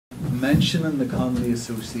mentioning the Connolly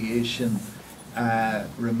Association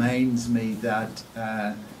reminds me that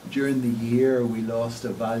during the year we lost a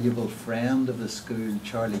valuable friend of the school,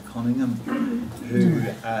 Charlie Cunningham, who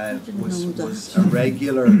was a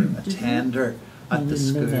regular attender at the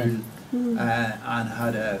school and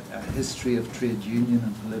had a history of trade union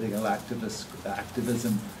and political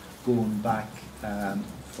activism going back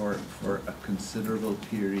for a considerable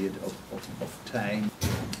period of time.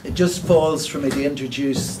 It just falls for me to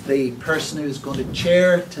introduce the person who's going to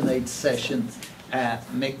chair tonight's session,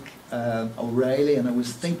 Mick O'Reilly, and I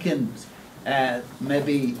was thinking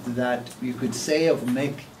maybe that you could say of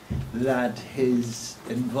Mick that his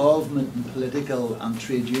involvement in political and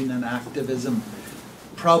trade union activism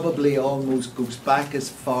probably almost goes back as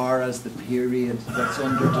far as the period that's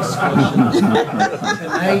under discussion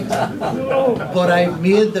tonight. But I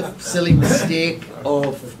made the silly mistake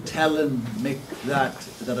of telling Mick that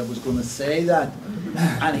I was going to say that,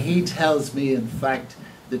 and he tells me, in fact,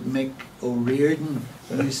 that Mick O'Riordan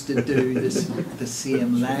used to do the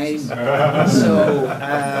same line. So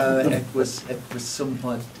it was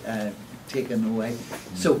somewhat taken away.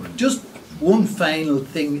 So just one final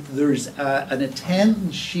thing, there's an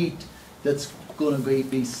attendance sheet that's going to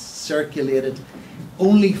be circulated.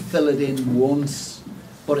 Only fill it in once,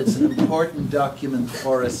 but it's an important document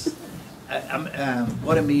for us.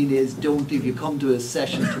 What I mean is, if you come to a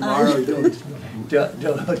session tomorrow, don't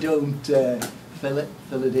fill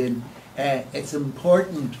it in. It's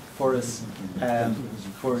important for us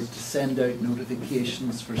to send out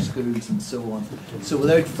notifications for schools and so on. So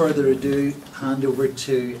without further ado, hand over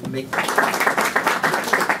to Mick.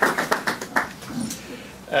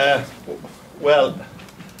 Well,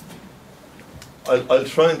 I'll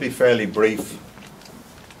try and be fairly brief.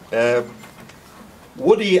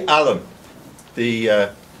 Woody Allen,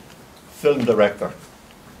 the film director,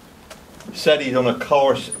 said he'd done a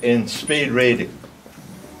course in speed reading,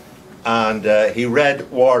 and he read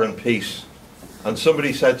War and Peace, and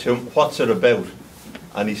somebody said to him, "What's it about?"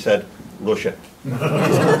 And he said, "Russia."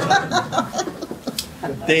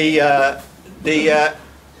 The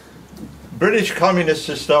British communist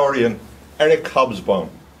historian Eric Hobsbawm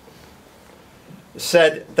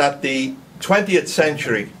said that the 20th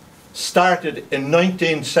century started in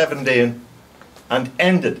 1917 and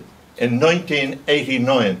ended in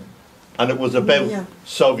 1989, and it was about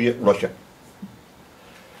Soviet Russia.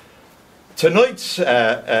 Tonight's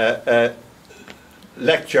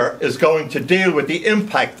lecture is going to deal with the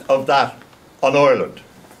impact of that on Ireland.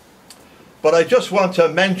 But I just want to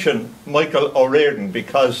mention Michael O'Riordan,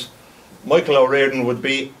 because Michael O'Riordan would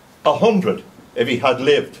be 100 if he had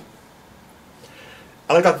lived.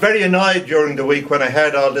 And I got very annoyed during the week when I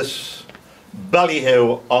heard all this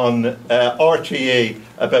ballyhoo on RTE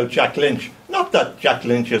about Jack Lynch. Not that Jack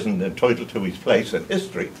Lynch isn't entitled to his place in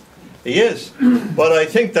history. He is. But I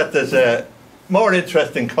think that there's more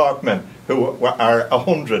interesting Corkmen who are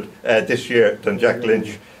 100 this year than Jack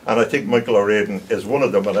Lynch. And I think Michael O'Riordan is one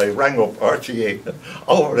of them. And I rang up RTE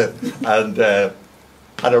over it and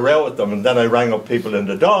had a row with them. And then I rang up people in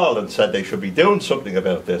the Dáil and said they should be doing something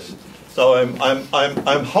about this. So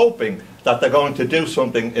I'm hoping that they're going to do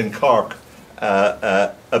something in Cork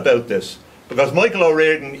about this. Because Michael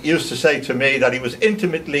O'Riordan used to say to me that he was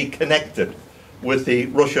intimately connected with the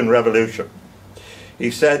Russian Revolution.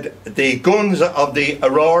 He said the guns of the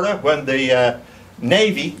Aurora, when the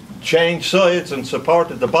Navy changed sides and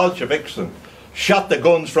supported the Bolsheviks and shot the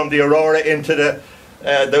guns from the Aurora into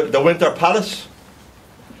the Winter Palace,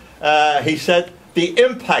 he said the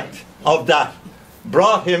impact of that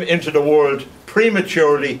brought him into the world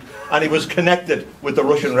prematurely, and he was connected with the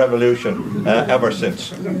Russian Revolution ever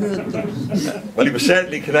since. Well, he was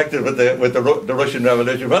certainly connected with the Russian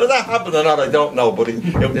Revolution. Whether that happened or not, I don't know, but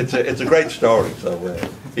it's a great story. So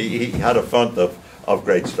he had a font of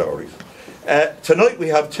great stories. Tonight we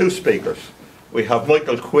have two speakers. We have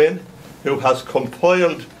Michael Quinn, who has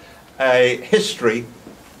compiled a history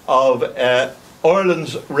of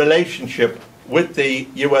Ireland's relationship with the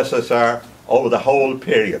USSR over the whole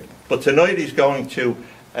period. But tonight he's going to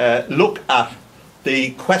look at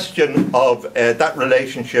the question of that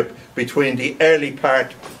relationship between the early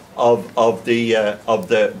part of the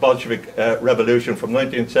Bolshevik Revolution from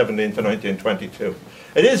 1917 to 1922.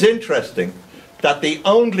 It is interesting that the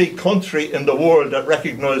only country in the world that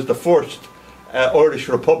recognised the first Irish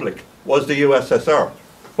Republic was the USSR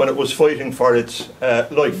when it was fighting for its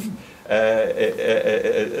life.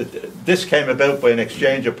 This came about by an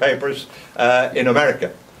exchange of papers in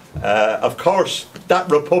America. Of course, that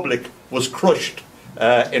republic was crushed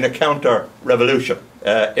in a counter-revolution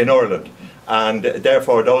in Ireland, and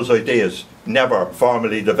therefore those ideas never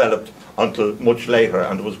formally developed until much later,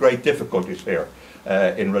 and there was great difficulties here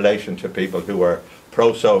in relation to people who were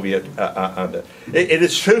pro-Soviet. It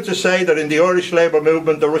is true to say that in the Irish labour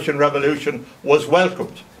movement, the Russian Revolution was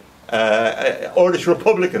welcomed. Irish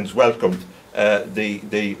Republicans welcomed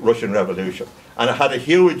the Russian Revolution, and it had a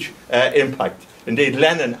huge impact. Indeed,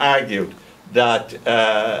 Lenin argued that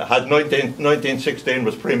had 1916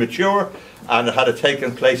 was premature, and had it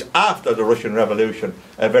taken place after the Russian Revolution,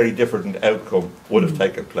 a very different outcome would have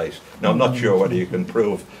taken place. Now, I'm not sure whether you can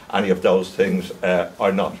prove any of those things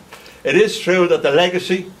or not. It is true that the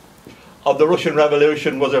legacy of the Russian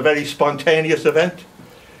Revolution was a very spontaneous event.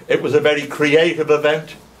 It was a very creative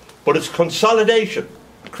event, but its consolidation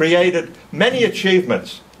created many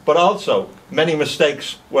achievements, but also many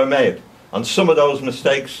mistakes were made. And some of those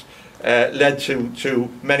mistakes led to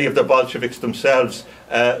many of the Bolsheviks themselves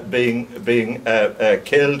being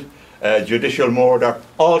killed, judicial murder,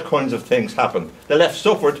 all kinds of things happened. The left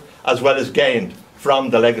suffered as well as gained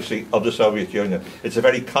from the legacy of the Soviet Union. It's a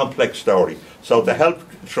very complex story. So to help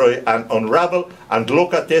try and unravel and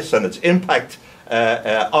look at this and its impact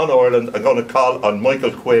on Ireland, I'm going to call on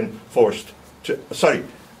Michael Quinn first. Sorry,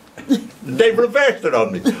 they reversed it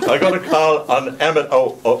on me. I'm going to call on Emmett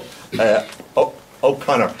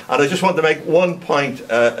O'Connor. And I just want to make one point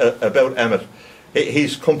about Emmett.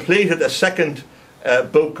 He's completed a second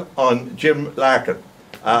book on Jim Larkin,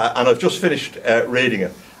 and I've just finished reading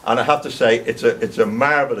it. And I have to say, it's a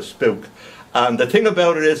marvellous book. And the thing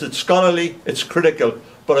about it is, it's scholarly, it's critical,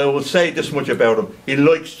 but I will say this much about him: he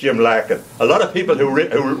likes Jim Larkin. A lot of people who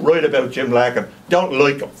write about Jim Larkin don't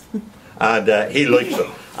like him, and he likes him.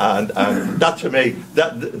 And that to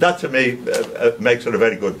me makes it a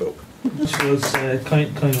very good book. Those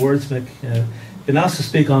kind words, Mick. Been asked to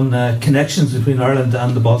speak on connections between Ireland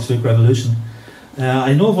and the Bolshevik Revolution.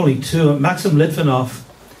 I know of only two. Maxim Litvinov,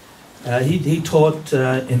 he taught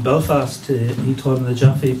in Belfast. He taught in the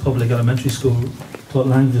Jaffe Public Elementary School, taught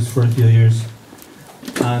languages for a few years.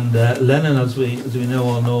 And Lenin, as we now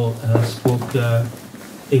all know, spoke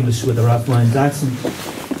English with a Rathmines accent.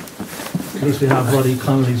 At least we have Roddy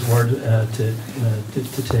Connolly's word to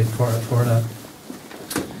take for that.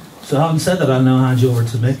 So having said that, I'll now hand you over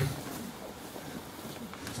to Mick.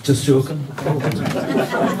 Just joking.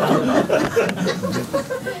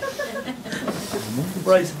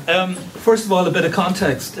 Right. First of all, a bit of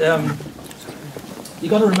context. You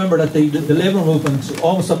got to remember that the labour movement,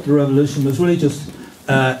 almost up to the revolution, was really just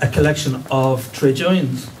a collection of trade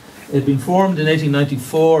unions. It had been formed in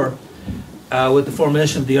 1894 with the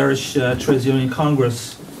formation of the Irish Trades Union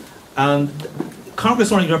Congress, and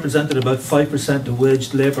Congress only represented about 5% of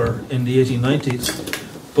waged labour in the 1890s.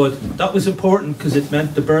 But that was important because it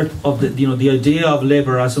meant the birth of the idea of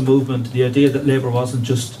labour as a movement, the idea that labour wasn't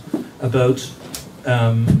just about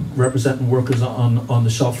representing workers on the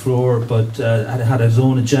shop floor, but had its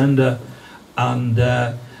own agenda, and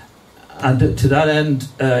to that end,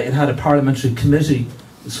 it had a parliamentary committee,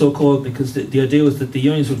 so-called, because the idea was that the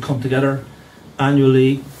unions would come together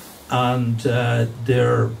annually, and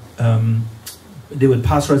they would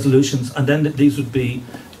pass resolutions, and then these would be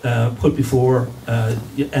put before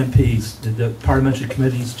MPs. The parliamentary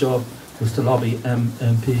committee's job was to lobby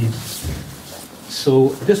MPs. So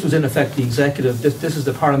this was in effect the executive. This is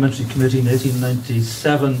the parliamentary committee in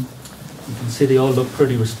 1897. You can see they all look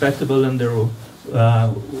pretty respectable in their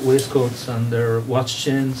waistcoats and their watch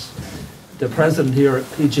chains. The president here,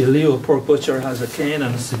 P.J. Leo, pork butcher, has a cane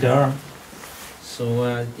and a cigar.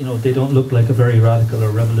 So they don't look like a very radical or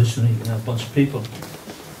revolutionary bunch of people.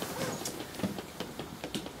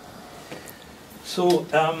 So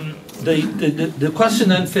the question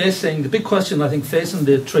then the big question I think facing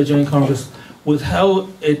the Trade Union Congress was how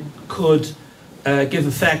it could give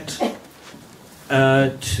effect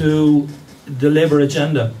to the labour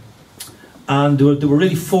agenda. And there were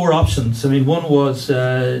really four options. I mean, one was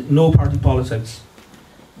no party politics.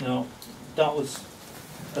 Now, that was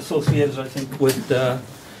associated, I think, with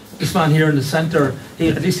this man here in the centre.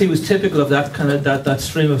 At least he was typical of that kind of that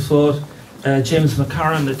stream of thought. James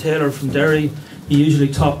McCarran, the tailor from Derry, he usually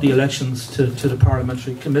topped the elections to the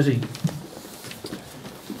parliamentary committee.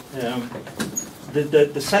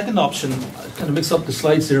 The second option, I kind of mix up the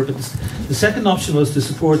slides here, but the second option was to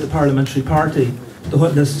support the parliamentary party,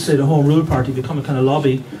 the Home Rule Party, become a kind of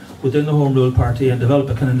lobby within the Home Rule Party and develop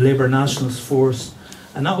a kind of Labour nationalist force.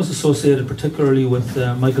 And that was associated particularly with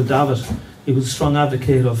Michael Davitt. He was a strong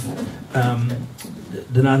advocate of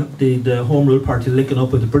the Home Rule Party linking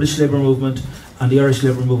up with the British Labour movement and the Irish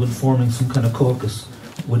Labour movement, forming some kind of caucus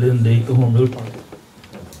within the Home Rule Party.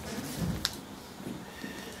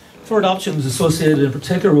 Third option was associated in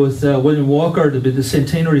particular with William Walker. There'll be the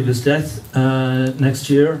centenary of his death next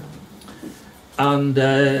year. And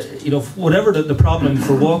whatever the problem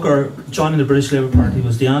for Walker, joining the British Labour Party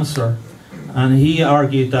was the answer. And he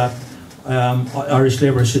argued that Irish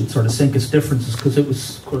Labour should sort of sink its differences, because it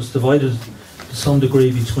was, of course, divided to some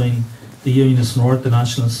degree between the Unionists North, the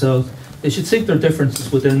Nationalist South. They should sink their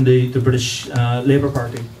differences within the British Labour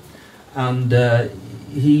Party. And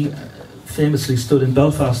he famously stood in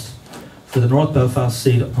Belfast for the North Belfast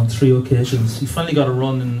seat on 3 occasions. He finally got a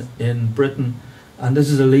run in Britain, and this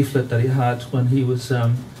is a leaflet that he had when he was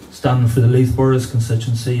standing for the Leith Boroughs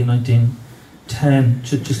constituency in 1910,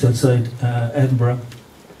 just outside Edinburgh.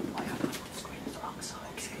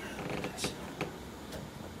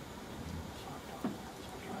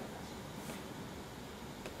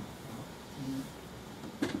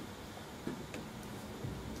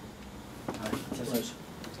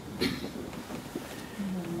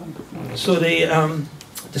 So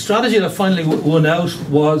the strategy that finally won out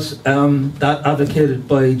was that advocated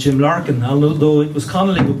by Jim Larkin, although it was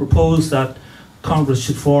Connolly who proposed that Congress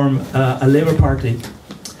should form a Labour Party.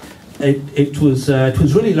 It was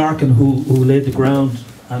really Larkin who laid the ground,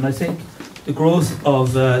 and I think the growth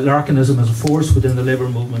of Larkinism as a force within the Labour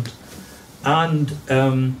movement, and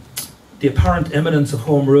the apparent imminence of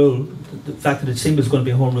Home Rule, the fact that it seemed it was going to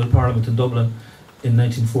be a Home Rule Parliament in Dublin in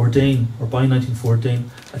 1914, or by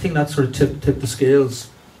 1914, I think that sort of tipped the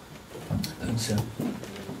scales. Thanks, yeah.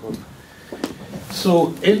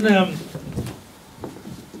 So in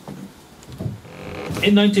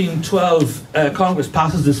 1912, Congress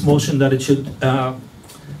passes this motion that it should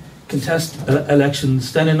contest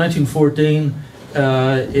elections. Then in 1914,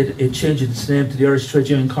 it changes its name to the Irish Trade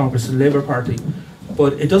Union Congress and Labour Party,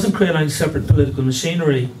 but it doesn't create any separate political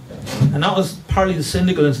machinery. And that was partly the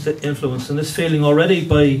syndical influence, and this feeling already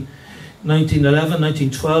by 1911,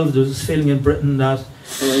 1912, there was this feeling in Britain that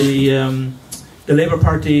the Labour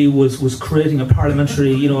Party was creating a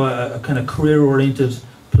parliamentary, a kind of career-oriented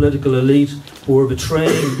political elite who were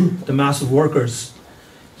betraying the mass of workers.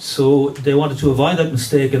 So they wanted to avoid that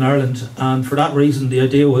mistake in Ireland, and for that reason the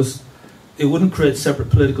idea was it wouldn't create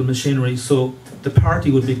separate political machinery, so the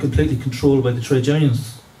party would be completely controlled by the trade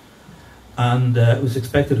unions. And it was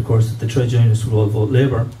expected, of course, that the trade unionists would all vote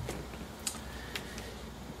Labour.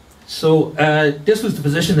 So this was the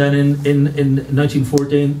position then in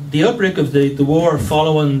 1914. The outbreak of the war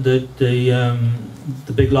following the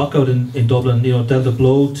big lockout in Dublin, dealt a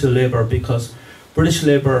blow to Labour, because British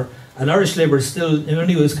Labour and Irish Labour still, in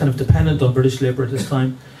many ways, kind of dependent on British Labour at this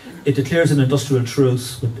time. It declares an industrial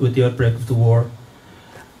truce with the outbreak of the war.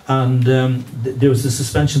 And there was a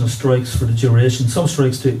suspension of strikes for the duration. Some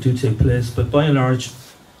strikes do take place, but by and large,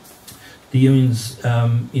 the unions,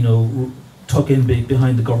 tuck in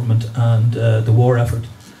behind the government and the war effort.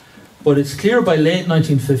 But it's clear by late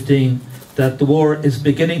 1915 that the war is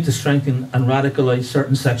beginning to strengthen and radicalise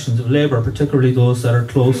certain sections of labour, particularly those that are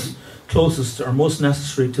closest or most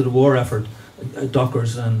necessary to the war effort,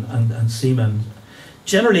 dockers and seamen.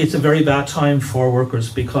 Generally, it's a very bad time for workers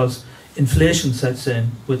because inflation sets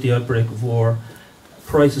in with the outbreak of war.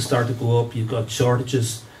 Prices start to go up, you've got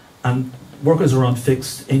shortages, and workers are on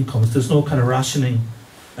fixed incomes. There's no kind of rationing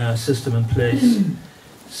system in place.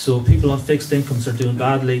 So people on fixed incomes are doing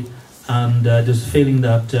badly, and there's a feeling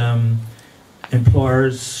that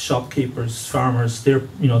employers, shopkeepers, farmers, they're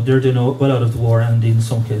doing well out of the war, and in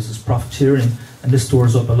some cases profiteering, and this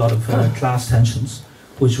stores up a lot of class tensions,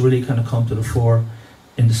 which really kind of come to the fore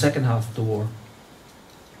in the second half of the war.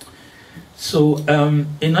 So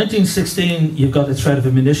in 1916, you've got the threat of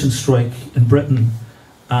a munitions strike in Britain,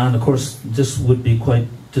 and of course this would be quite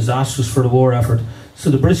disastrous for the war effort. So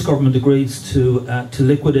the British government agrees to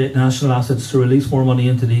liquidate national assets to release more money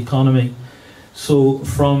into the economy. So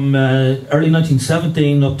from early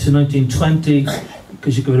 1917 up to 1920,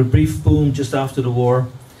 because you got a brief boom just after the war,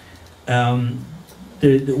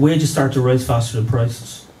 the wages start to rise faster than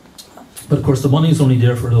prices. But of course the money is only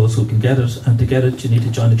there for those who can get it, and to get it you need to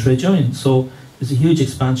join a trade union. So there's a huge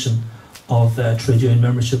expansion of trade union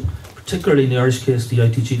membership, particularly in the Irish case. The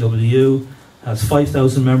ITGWU has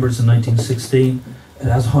 5,000 members in 1916. It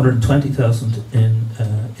has 120,000 in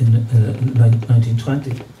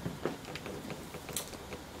 1920.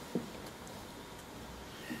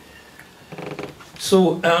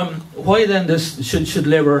 So why then should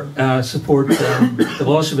Labour support the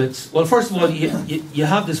Bolsheviks? Well, first of all, you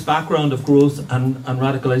have this background of growth and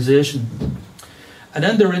radicalisation. And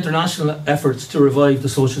then there are international efforts to revive the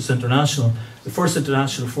Socialist International. The First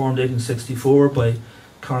International formed in 1864 by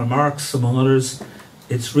Karl Marx, among others.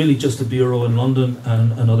 It's really just a bureau in London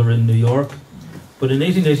and another in New York. But in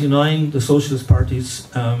 1889, the Socialist parties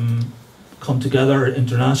come together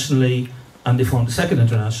internationally, and they formed the Second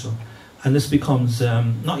International. and this becomes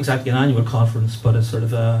not exactly an annual conference, but a sort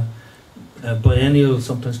of a biennial,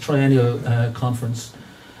 sometimes triennial conference.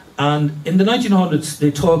 And in the 1900s,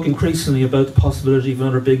 they talk increasingly about the possibility of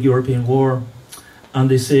another big European war, and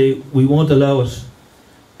they say, we won't allow it.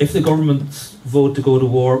 If the governments vote to go to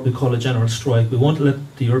war, we call a general strike. We won't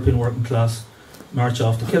let the European working class march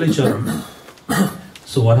off to kill each other.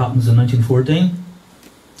 So what happens in 1914?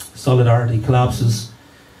 Solidarity collapses.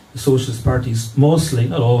 The socialist parties mostly,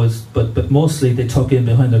 not always, but mostly they tuck in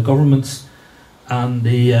behind their governments, and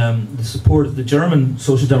the support of the German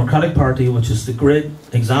Social Democratic Party, which is the great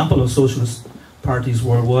example of socialist parties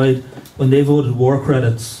worldwide, when they voted war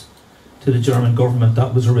credits to the German government,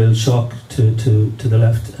 that was a real shock to the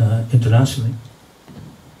left internationally.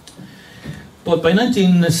 But by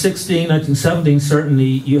 1916, 1917, certainly,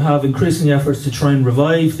 you have increasing efforts to try and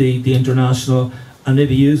revive the International and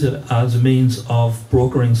maybe use it as a means of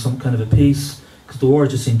brokering some kind of a peace, because the war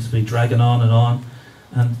just seems to be dragging on,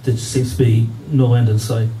 and there seems to be no end in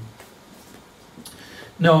sight.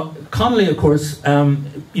 Now, Connolly, of course,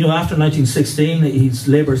 after 1916, he's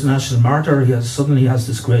Labour's national martyr. He suddenly has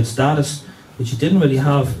this great status, which he didn't really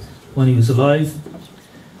have when he was alive.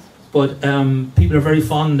 But people are very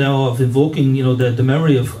fond now of invoking, the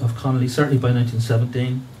memory of Connolly, certainly by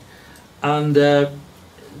 1917. And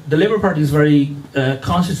the Labour Party is very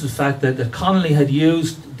conscious of the fact that Connolly had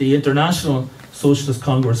used the International Socialist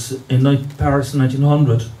Congress in Paris in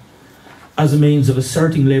 1900 as a means of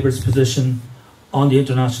asserting Labour's position on the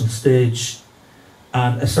international stage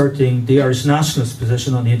and asserting the Irish nationalist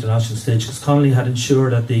position on the international stage, because Connolly had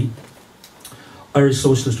ensured that the Irish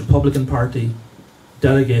Socialist Republican Party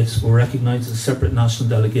delegates were recognised as a separate national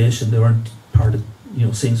delegation. They weren't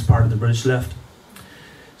seen as part of the British left.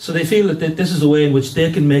 So they feel that this is a way in which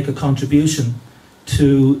they can make a contribution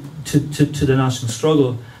to the national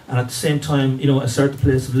struggle, and at the same time, assert the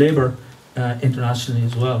place of Labour internationally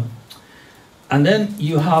as well. And then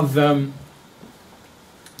you have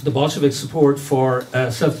the Bolshevik support for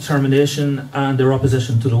self-determination and their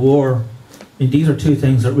opposition to the war. I mean, these are two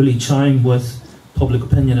things that really chime with public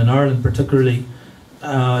opinion in Ireland, particularly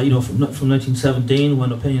from 1917,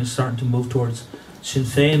 when opinion is starting to move towards Sinn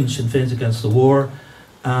Féin. Sinn Féin's against the war,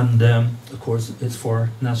 and of course it's for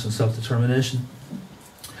national self-determination.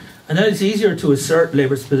 And then it's easier to assert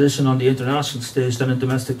Labour's position on the international stage than in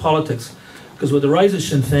domestic politics, because with the rise of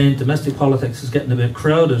Sinn Féin, domestic politics is getting a bit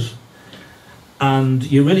crowded, and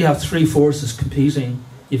you really have three forces competing.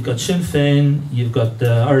 You've got Sinn Féin, you've got the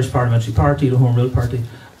Irish Parliamentary Party, the Home Rule Party,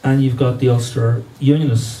 and you've got the Ulster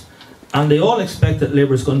Unionists. And they all expect that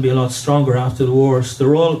Labour is going to be a lot stronger after the war, so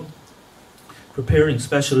they're all preparing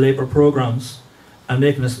special Labour programmes and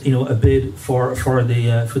making a bid for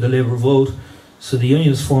the Labour vote. So the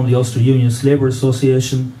Unionists formed the Ulster Unionist Labour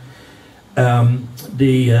Association.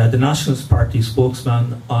 The Nationalist Party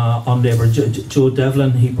spokesman on Labour, Joe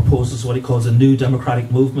Devlin, he proposes what he calls a new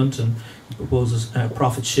democratic movement, and he proposes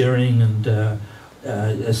profit sharing and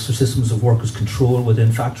systems of workers' control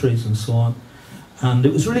within factories and so on. And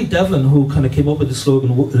it was really Devlin who kind of came up with the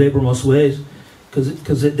slogan, Labour must wait,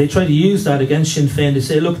 because they try to use that against Sinn Féin. They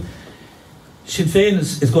say, look, Sinn Féin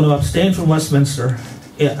is going to abstain from Westminster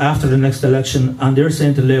after the next election, and they're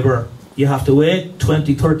saying to Labour, you have to wait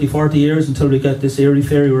 20, 30, 40 years until we get this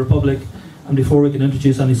airy-fairy republic and before we can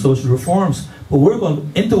introduce any social reforms. But we're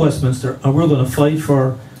going into Westminster and we're going to fight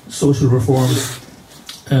for social reforms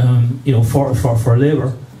for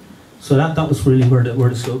Labour. So that was really where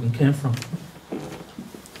the slogan came from.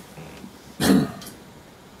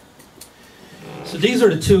 So these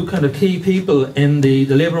are the two kind of key people in the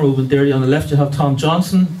Labour movement there. On the left you have Tom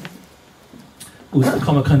Johnson, who's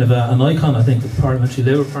become a kind of an icon, I think, of the Parliamentary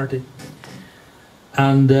Labour Party.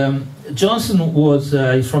 And Johnson was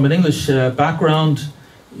he's from an English background.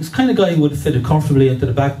 He's the kind of guy who would have fitted comfortably into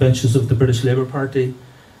the backbenches of the British Labour Party.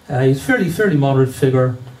 He's a fairly moderate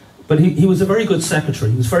figure, but he was a very good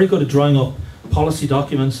secretary. He was very good at drawing up policy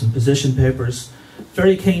documents and position papers.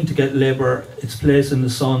 Very keen to get Labour its place in the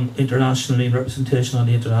sun internationally and representation on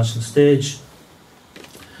the international stage.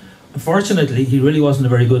 Unfortunately, he really wasn't a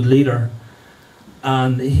very good leader,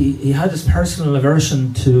 and he had this personal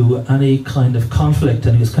aversion to any kind of conflict,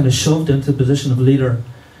 and he was kind of shoved into the position of leader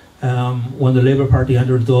when the Labour Party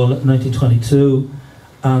entered Dáil in 1922,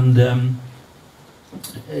 and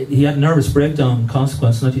he had a nervous breakdown in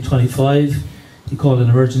consequence. In 1925, he called an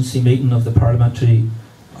emergency meeting of the party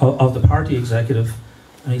executive,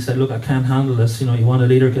 and he said, look, I can't handle this, you want a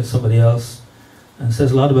leader, get somebody else. And it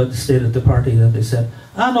says a lot about the state of the party that they said,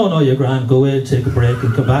 no, you're grand, go away, take a break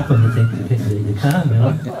and come back when you think you can,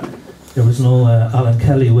 There was no Alan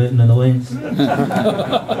Kelly waiting in the wings.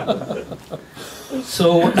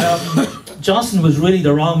 So Johnson was really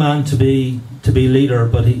the wrong man to be leader,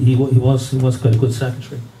 but he was quite a good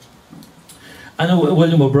secretary. I know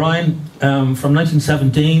William O'Brien from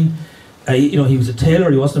 1917. He was a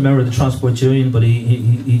tailor. He wasn't a member of the Transport Union, but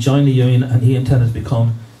he joined the union, and he intended to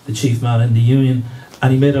become the chief man in the union.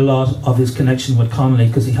 And he made a lot of his connection with Connolly,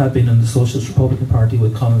 because he had been in the Socialist Republican Party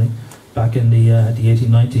with Connolly back in the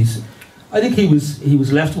 1890s. I think he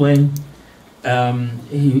was left wing.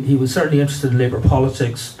 He was certainly interested in Labour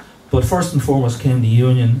politics, but first and foremost came the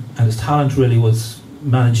union, and his talent really was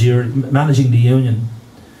managing the union.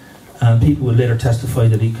 And people would later testify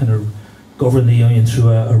that he kind of governed the union through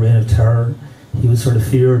a reign of terror. He was sort of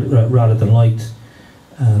feared rather than liked.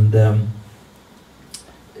 And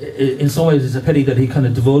in some ways it's a pity that he kind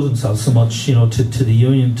of devoted himself so much, to the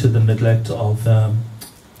union, to the neglect of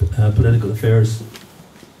political affairs.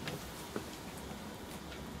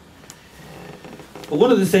 But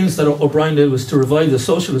one of the things that O'Brien did was to revive the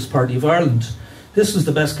Socialist Party of Ireland. This was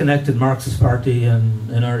the best connected Marxist party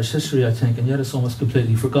in Irish history, I think, and yet it's almost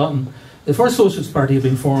completely forgotten. The first Socialist Party had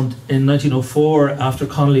been formed in 1904 after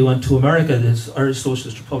Connolly went to America. This Irish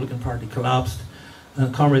Socialist Republican Party collapsed,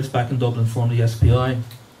 and comrades back in Dublin formed the SPI.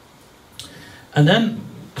 And then,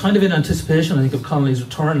 kind of in anticipation, I think, of Connolly's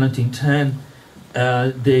return in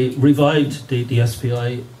 1910, they revived the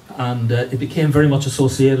SPI, and it became very much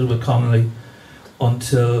associated with Connolly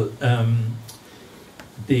until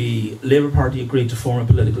the Labour Party agreed to form a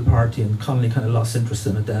political party, and Connolly kind of lost interest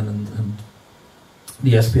in it then, and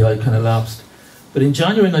the SPI kind of lapsed. But in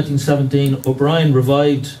January 1917, O'Brien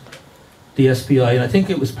revived the SPI, and I think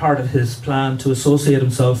it was part of his plan to associate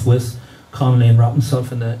himself with Connolly and wrap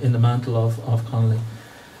himself in the mantle of Connolly.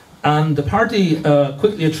 And the party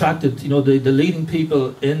quickly attracted, the leading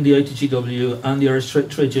people in the ITGW and the Irish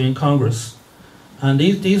Trade Union Congress. And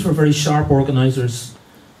these were very sharp organisers.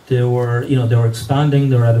 They were expanding.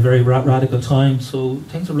 They were at a very radical time. So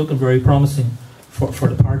things were looking very promising for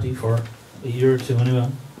the party for a year or two anyway.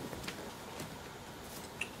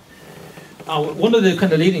 One of the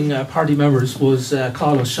kind of leading party members was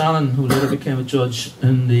Carl O'Shannon, who later became a judge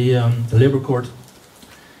in the Labour Court.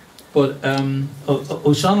 But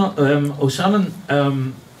O'Shannon,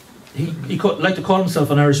 he liked to call himself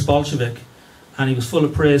an Irish Bolshevik, and he was full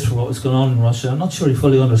of praise for what was going on in Russia. I'm not sure he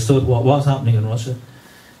fully understood what was happening in Russia,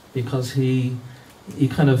 because he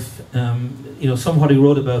kind of, some of what he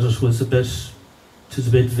wrote about it was a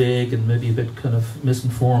bit vague and maybe a bit kind of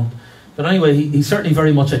misinformed. But anyway, he certainly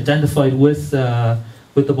very much identified with the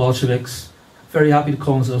Bolsheviks. Very happy to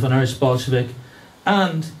call himself an Irish Bolshevik,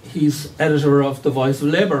 and he's editor of The Voice of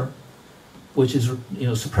Labour, which is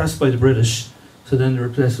suppressed by the British. So then they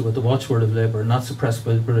replace it with The Watchword of Labour, not suppressed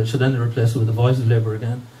by the British. So then they replace it with The Voice of Labour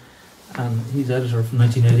again. And he's editor from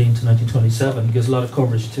 1918 to 1927. He gives a lot of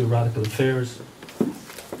coverage to radical affairs.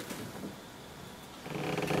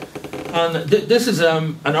 And this is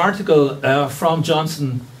an article from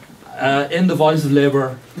Johnson in The Voice of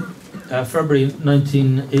Labour, February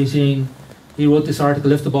 1918. He wrote this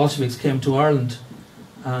article, "If the Bolsheviks came to Ireland,"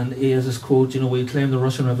 and he has this quote, "We claim the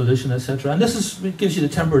Russian Revolution," etc. And it gives you the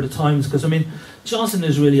temper of the times, because Johnson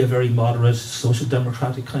is really a very moderate, social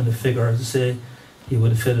democratic kind of figure. As I say, he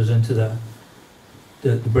would have fitted into the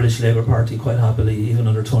British Labour Party quite happily, even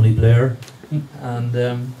under Tony Blair.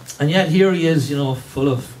 And yet here he is, full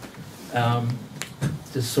of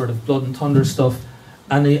this sort of blood and thunder stuff.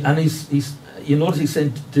 And he's you notice he's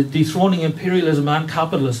saying dethroning imperialism and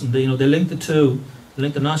capitalism. They link the two. They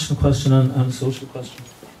link the national question and the social question.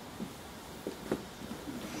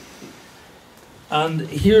 And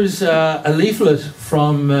here's a leaflet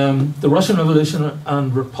from the Russian Revolution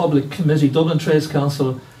and Republic Committee, Dublin Trades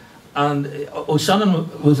Council. And O'Shannon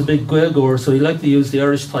was a big Gaelgoer, so he liked to use the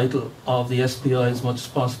Irish title of the SPI as much as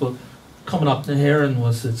possible. Coming Up na Héireann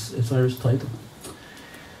was its Irish title.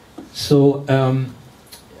 So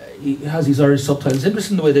he has these Irish subtitles.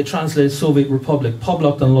 Interesting the way they translate Soviet Republic,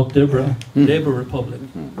 Poblacht an Lucht Dibra, Labour Republic.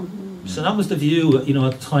 So that was the view, at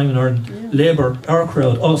the time in Ireland. Yeah. Labour, our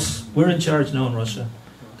crowd, us, we're in charge now in Russia.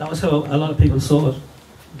 That was how a lot of people saw it.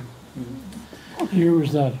 What year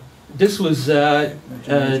was that? This was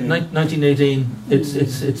 1918.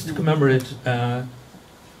 It's to commemorate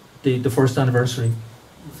the first anniversary.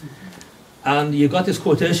 And you got this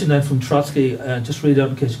quotation then from Trotsky. Just read it out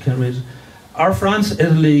in case you can't read it. "Are France,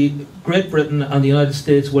 Italy, Great Britain and the United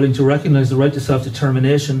States willing to recognise the right to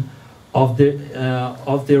self-determination of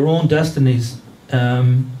their own destinies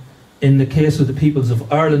in the case of the peoples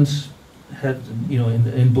of Ireland,"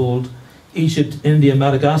 in bold, "Egypt, India,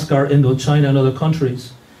 Madagascar, Indochina and other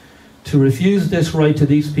countries. To refuse this right to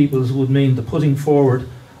these peoples would mean the putting forward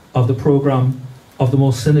of the programme of the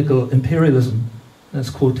most cynical imperialism. That's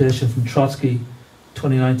a quotation from Trotsky,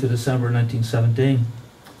 29th of December 1917.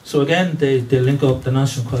 So again, they link up the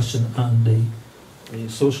national question and the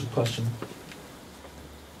social question.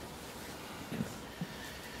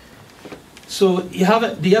 So you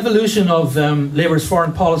have the evolution of Labour's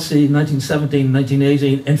foreign policy in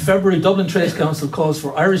 1917-1918. In February, Dublin Trades Council calls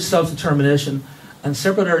for Irish self-determination and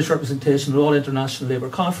separate Irish representation at all international labour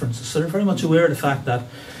conferences. So they're very much aware of the fact that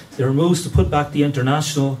there are moves to put back the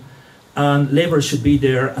international, and Labour should be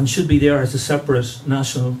there, and should be there as a separate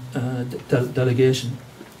national delegation.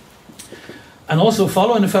 And also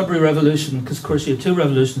following the February Revolution, because of course you had two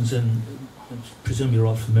revolutions in, I presume you're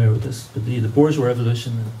all familiar with this, but the Bourgeois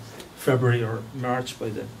Revolution in February or March, by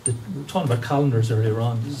we're talking about calendars earlier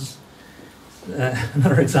on. This is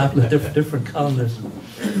another example of different calendars.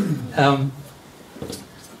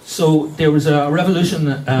 So there was a revolution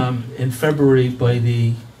in February by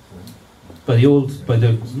the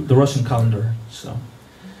Russian calendar. So,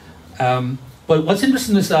 but what's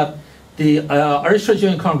interesting is that the Irish Trade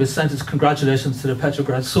Union Congress sent its congratulations to the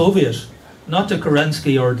Petrograd Soviet, not to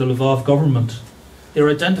Kerensky or the Lvov government. They were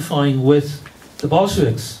identifying with the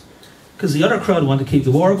Bolsheviks, because the other crowd want to keep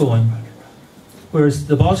the war going, whereas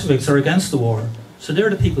the Bolsheviks are against the war. So they're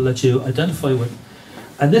the people that you identify with.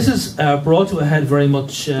 And this is brought to a head very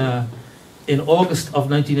much in August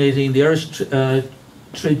of 1918. The Irish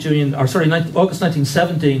Trade Union, or sorry, August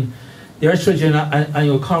 1917, the Irish Trade Union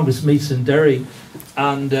Annual Congress meets in Derry,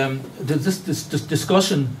 and there's this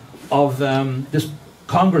discussion of this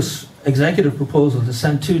Congress executive proposal to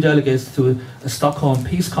send two delegates to a Stockholm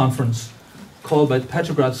Peace Conference called by the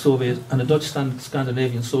Petrograd Soviet and the Dutch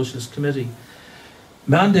Scandinavian Socialist Committee,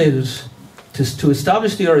 mandated to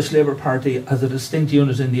establish the Irish Labour Party as a distinct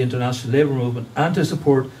unit in the international labour movement, and to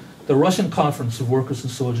support the Russian Conference of Workers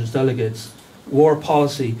and Soldiers Delegates, war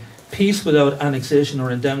policy, peace without annexation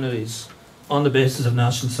or indemnities, on the basis of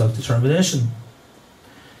national self-determination.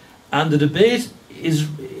 And the debate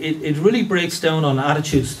it really breaks down on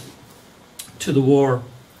attitudes to the war.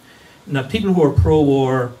 Now, people who are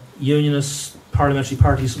pro-war, unionists, parliamentary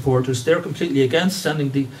party supporters, they're completely against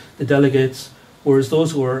sending the delegates, whereas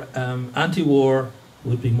those who are anti-war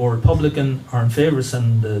would be more Republican or in favour of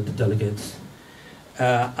sending the delegates.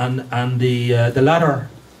 And the latter,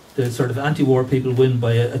 the sort of anti-war people, win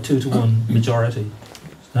by a 2-to-1 majority.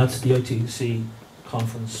 That's the ITC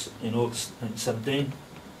conference in August 1917.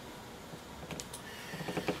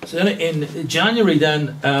 So then in January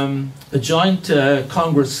then, a joint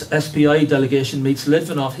Congress SPI delegation meets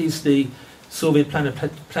Litvinov. He's the Soviet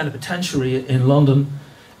plenipotentiary in London.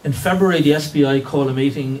 In February, the SPI call a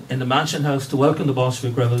meeting in the Mansion House to welcome the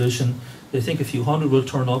Bolshevik Revolution. They think a few hundred will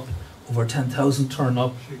turn up, over 10,000 turn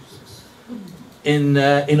up. In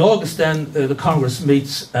August then, the Congress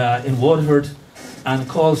meets in Waterford and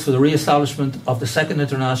calls for the re-establishment of the Second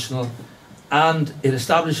International, and it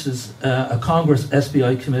establishes a Congress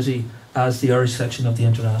SPI committee as the Irish section of the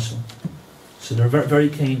International. So they're very, very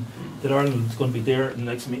keen that Ireland is going to be there in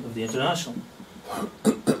the next meeting of the International.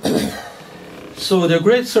 So their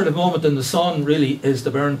great sort of moment in the sun really is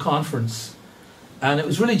the Bern Conference. And it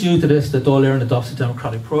was really due to this that Dáil Éireann adopts a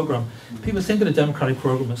democratic programme. People think of the democratic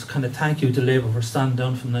programme as kind of thank you to Labour for standing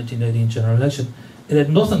down from the 1918 general election. It had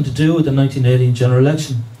nothing to do with the 1918 general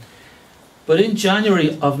election. But in January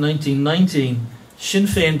of 1919, Sinn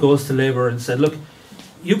Féin goes to Labour and said, look,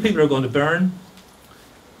 you people are going to Bern,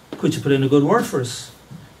 could you put in a good word for us?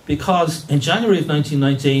 Because in January of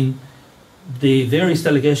 1919, the various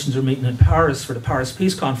delegations are meeting in Paris for the Paris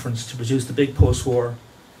Peace Conference to produce the big post-war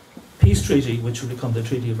peace treaty, which will become the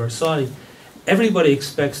Treaty of Versailles. Everybody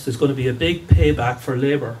expects there's going to be a big payback for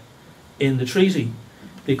Labour in the treaty,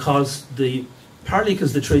 because partly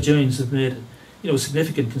because the trade unions have made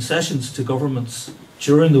significant concessions to governments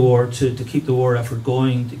during the war to keep the war effort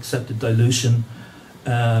going, accepted dilution,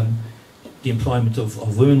 the employment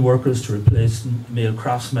of women workers to replace male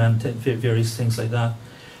craftsmen, various things like that,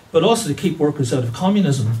 but also to keep workers out of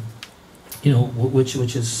communism,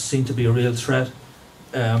 which is seen to be a real threat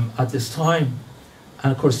at this time.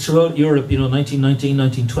 And of course, throughout Europe, 1919,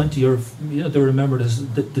 1920, they're remembered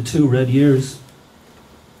as the two red years.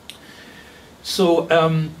 So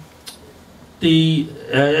the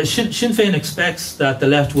Sinn Féin expects that the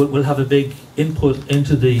left will have a big input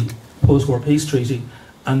into the post-war peace treaty,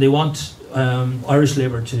 and they want Irish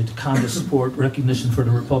Labour to canvass support, recognition for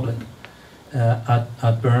the Republic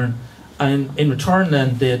at Bern. And in return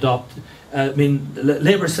then they adopt,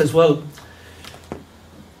 Labour says, well,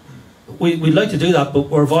 we'd like to do that,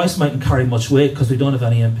 but our voice mightn't carry much weight because we don't have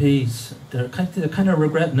any MPs. They're kind of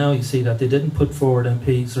regret now, you see, that they didn't put forward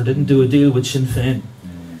MPs or didn't do a deal with Sinn Féin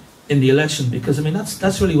in the election, because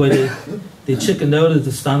that's really why they chickened out of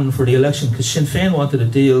the stand for the election because Sinn Féin wanted a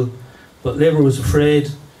deal, but Labour was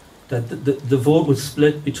afraid that the vote would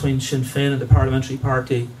split between Sinn Féin and the parliamentary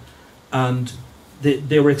party, and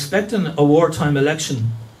they were expecting a wartime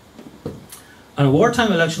election. And a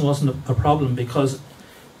wartime election wasn't a problem because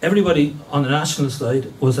everybody on the national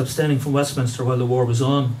side was abstaining from Westminster while the war was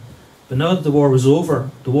on. But now that the war was over,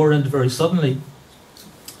 the war ended very suddenly.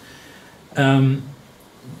 The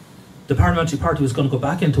parliamentary party was going to go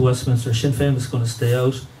back into Westminster. Sinn Féin was going to stay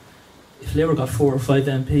out. If Labour got 4 or 5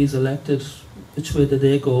 MPs elected, which way did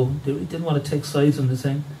they go? They didn't want to take sides on the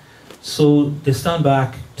thing. So they stand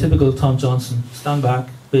back, typical Tom Johnson, stand back,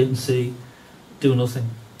 wait and see, do nothing.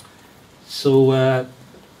 So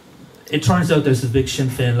it turns out there's a big Sinn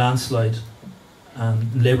Féin landslide,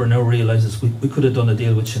 and Labour now realises we could have done a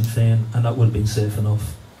deal with Sinn Féin and that would have been safe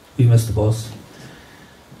enough. We missed the bus.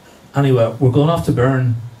 Anyway, we're going off to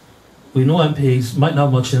Bern. We know MPs might not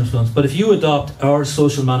have much influence, but if you adopt our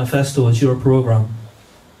social manifesto as your programme,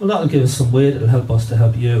 well, that'll give us some weight, it'll help us to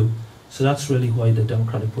help you. So that's really why the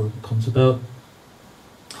democratic work comes about.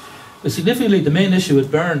 But significantly, the main issue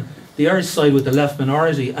at Bern, the Irish side with the left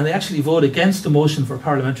minority, and they actually vote against the motion for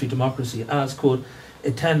parliamentary democracy as, quote,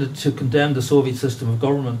 intended to condemn the Soviet system of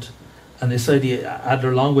government. And they cited the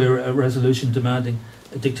Adler-Longway resolution demanding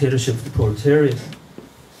a dictatorship of the proletariat.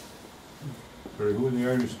 Sorry, who were the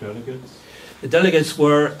Irish delegates? The delegates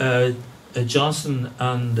were Johnson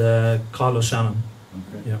and Carl O'Shannon.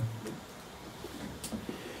 Okay. Yeah.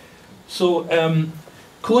 So,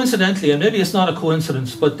 coincidentally, and maybe it's not a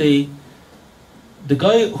coincidence, but the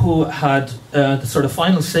guy who had the sort of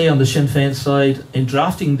final say on the Sinn Féin side in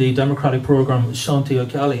drafting the democratic programme was Sean T.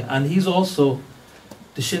 O'Callaghan, and he's also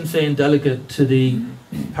the Sinn Féin delegate to the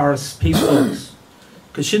Paris Peace Talks.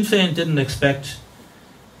 Because Sinn Féin didn't expect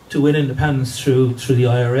to win independence through the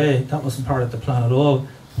IRA. That wasn't part of the plan at all.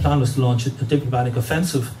 The plan was to launch a diplomatic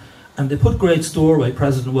offensive, and they put great store by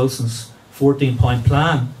President Wilson's 14-point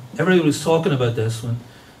plan. Everybody was talking about this when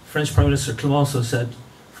French Prime Minister Clemenceau said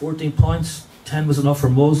 14 points, 10 was enough for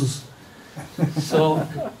Moses. So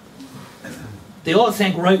they all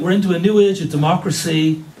think, right, we're into a new age of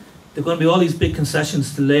democracy. There are going to be all these big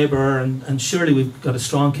concessions to Labour, and surely we've got a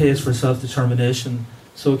strong case for self-determination.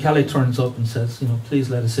 So Kelly turns up and says, please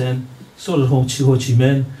let us in. So did Ho Chi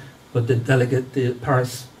Minh, but the delegate, the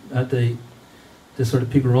Paris, the sort of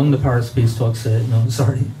people who run the Paris Peace Talks said, no,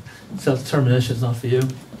 sorry, self-determination is not for you.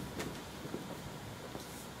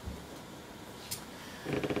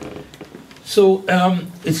 So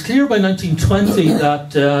it's clear by 1920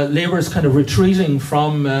 that Labour is kind of retreating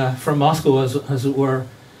from Moscow, as it were.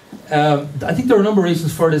 I think there are a number of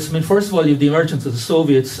reasons for this. I mean, first of all, you have the emergence of the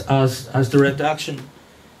Soviets as direct action.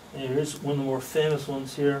 Here's one of the more famous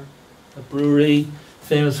ones here, a brewery,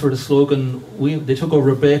 famous for the slogan, they took over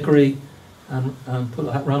a bakery and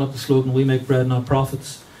ran up the slogan, we make bread, not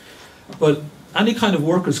profits. But any kind of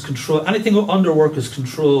workers' control, anything under workers'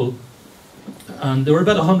 control, and there were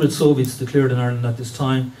about 100 Soviets declared in Ireland at this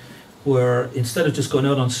time, where instead of just going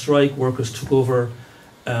out on strike, workers took over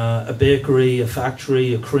a bakery, a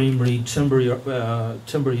factory, a creamery, timber yard,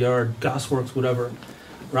 gasworks, whatever,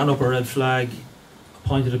 ran up a red flag,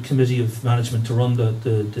 appointed a committee of management to run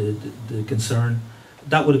the concern.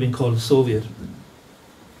 That would have been called a Soviet.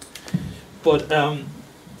 But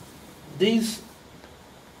these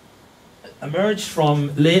emerged from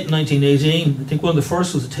late 1918. I think one of the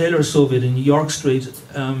first was the Taylor Soviet in York Street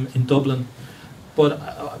in Dublin.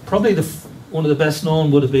 But probably one of the best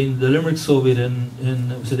known would have been the Limerick Soviet in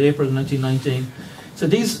was it April 1919. So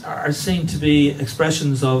these are seen to be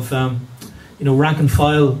expressions of rank and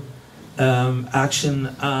file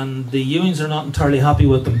action, and the unions are not entirely happy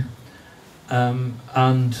with them,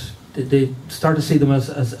 and they start to see them as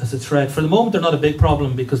a threat. For the moment, they're not a big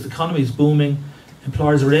problem because the economy is booming.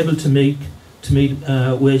 Employers are able to meet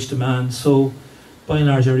wage demands, so by and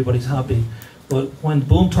large everybody's happy. But when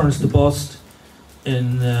boom turns to bust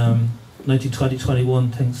in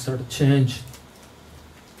 1920-21, things start to change.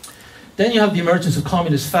 Then you have the emergence of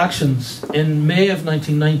communist factions. In May of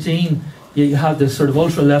 1919, you have this sort of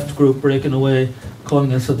ultra-left group breaking away,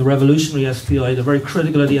 calling us the revolutionary SPI. They're very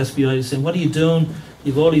critical of the SPI. They're saying, what are you doing?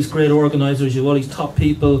 You've all these great organisers, you've all these top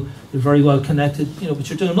people, you're very well connected, but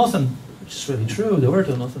you're doing nothing, which is really true. They were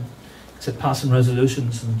doing nothing, except passing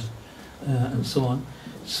resolutions and so on.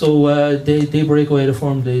 So they break away to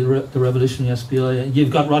form the revolutionary SPI.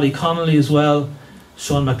 You've got Roddy Connolly as well,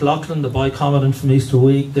 Sean McLaughlin, the boy commandant from Easter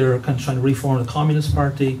Week. They're kind of trying to reform the Communist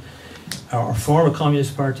Party, or form a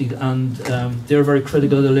Communist Party, and they're very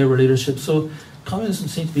critical of the Labour leadership. So communism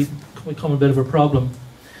seems to be becoming a bit of a problem.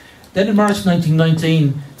 Then in March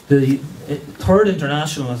 1919, the Third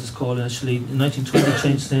International, as it's called initially, in 1920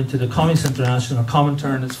 changed its name to the Communist International, or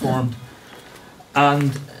Comintern is formed.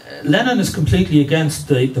 And Lenin is completely against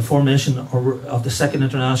the formation of the Second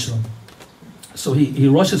International. So he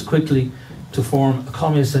rushes quickly to form a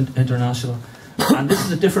Communist International. And this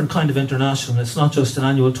is a different kind of international. It's not just an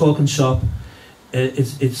annual token shop.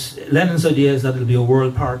 It's Lenin's idea is that it'll be a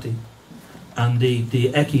world party. And the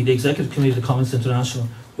ECI, the Executive Committee of the Communist International,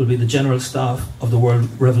 will be the general staff of the World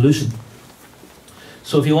Revolution.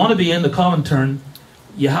 So if you want to be in the Comintern,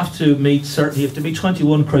 you have to meet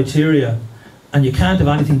 21 criteria, and you can't have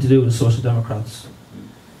anything to do with the Social Democrats.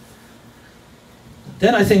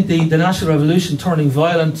 Then I think the National Revolution turning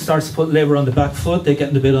violent starts to put Labour on the back foot. They're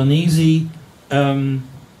getting a bit uneasy.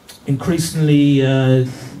 Increasingly,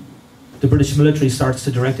 the British military starts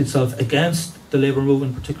to direct itself against the Labour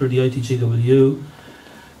movement, particularly the ITGW.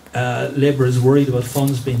 Labour is worried about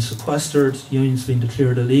funds being sequestered, unions being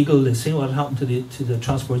declared illegal. They've seen what happened to the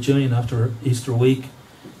Transport Union after Easter week.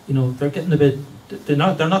 You know, they're getting a bit. They're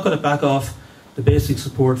not going to back off the basic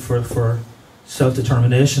support for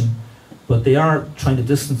self-determination, but they are trying to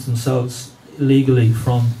distance themselves illegally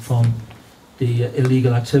from the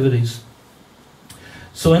illegal activities.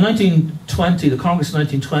 So in 1920, the Congress in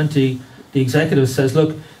 1920, the executive says,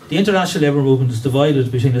 look, the international labour movement is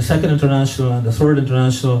divided between the Second International and the Third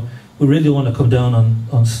International. We really want to come down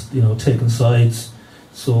on taking sides,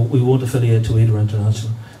 so we won't affiliate to either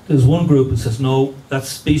international. There's one group that says, no, that's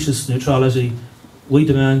specious neutrality. We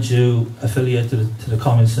demand you affiliate to the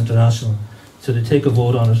Communist International. So they take a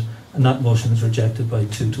vote on it, and that motion is rejected by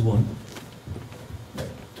 2-1.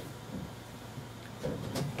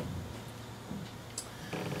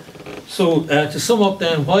 So to sum up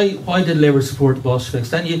then, why did Labour support the Bolsheviks?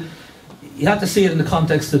 Then you have to see it in the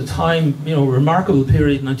context of the time, remarkable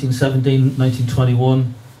period, 1917,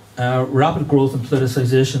 1921, rapid growth and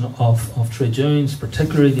politicisation of trade unions,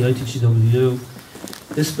 particularly the ITGW.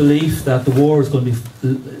 This belief that the war is will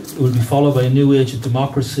be followed by a new age of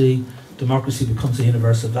democracy. Democracy becomes a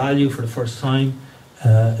universal value for the first time.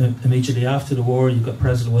 Immediately after the war, you've got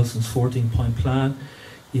President Wilson's 14-point plan.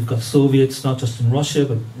 You've got Soviets, not just in Russia,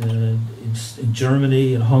 but in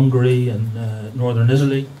Germany, in Hungary, and northern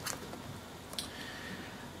Italy.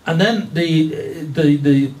 And then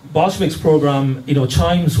the Bolsheviks program,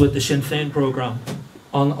 chimes with the Sinn Féin program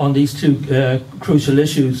on these two crucial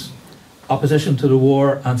issues: opposition to the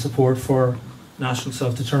war and support for national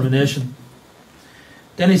self-determination.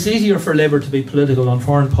 Then it's easier for Labour to be political on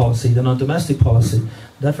foreign policy than on domestic policy.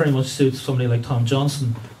 That very much suits somebody like Tom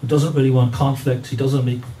Johnson, who doesn't really want conflict. He doesn't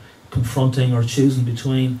like confronting or choosing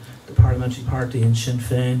between the parliamentary party and Sinn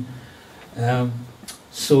Féin.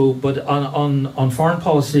 But on foreign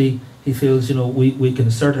policy, he feels we can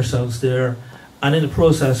assert ourselves there, and in the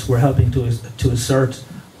process we're helping to assert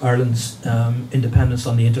Ireland's independence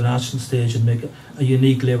on the international stage and make a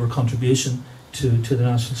unique Labour contribution to the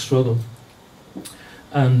national struggle.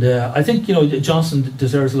 And I think Johnson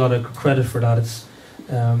deserves a lot of credit for that.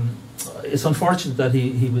 It's unfortunate that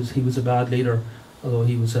he was a bad leader, although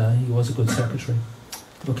he was a good secretary.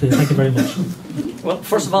 Okay, thank you very much. Well,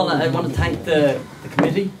 first of all, I want to thank the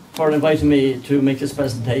committee for inviting me to make this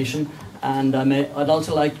presentation, and I'd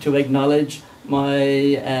also like to acknowledge my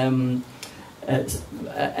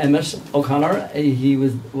Emmett O'Connor. He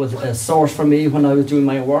was a source for me when I was doing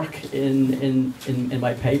my work in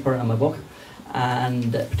my paper and my book,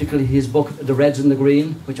 and particularly his book The Reds and the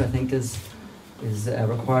Green, which I think is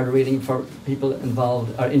required reading for people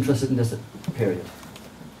involved or interested in this period.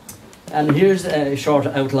 And here's a short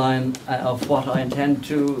outline of what I intend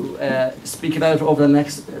to speak about over the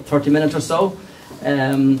next 30 minutes or so.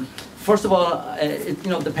 First of all,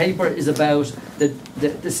 the paper is about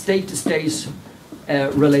the state-to-state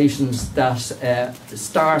relations that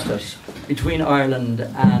started between Ireland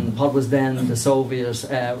and what was then the Soviet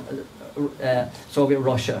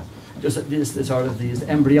Russia. Just these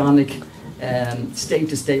embryonic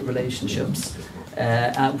state-to-state relationships,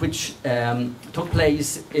 which took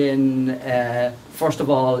place first of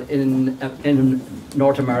all in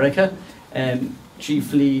North America,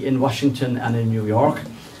 chiefly in Washington and in New York,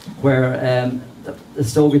 where the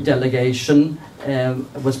Soviet delegation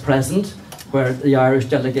was present, where the Irish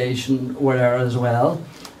delegation were there as well.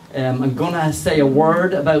 I'm going to say a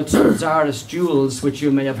word about Tsarist duels, which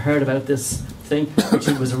you may have heard about this thing, which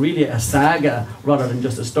was really a saga rather than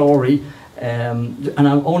just a story. And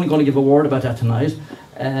I'm only going to give a word about that tonight.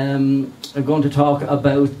 I'm going to talk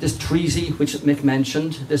about this treaty, which Mick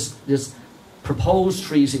mentioned, this proposed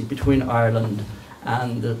treaty between Ireland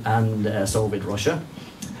and Soviet Russia.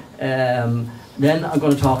 Then I'm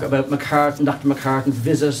going to talk about Dr. McCartan's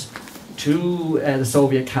visit to the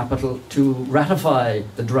Soviet capital to ratify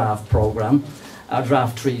the draft program,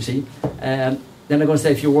 draft treaty. Then I'm going to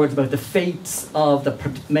say a few words about the fates of the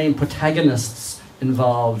main protagonists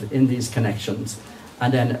involved in these connections,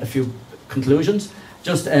 and then a few conclusions.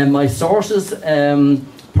 Just my sources,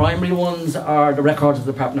 primary ones are the records of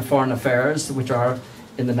the Department of Foreign Affairs, which are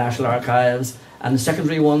in the National Archives, and the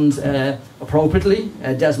secondary ones, appropriately,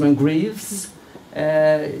 Desmond Greaves'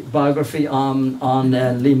 biography on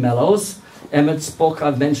Lee Mellows, Emmett's book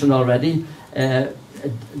I've mentioned already,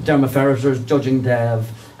 Dermot Ferreter's Judging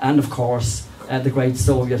Dev, and of course the great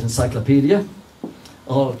Soviet Encyclopedia,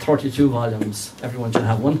 all 32 volumes. Everyone should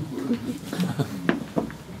have one.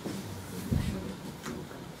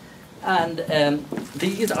 And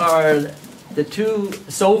these are the two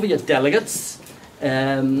Soviet delegates,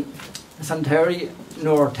 Santeri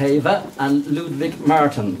Norteva and Ludwig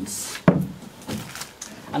Martens.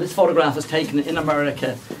 And this photograph was taken in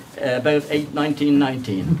America about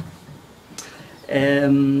 1919.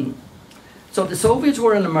 So the Soviets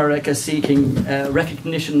were in America seeking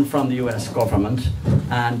recognition from the US government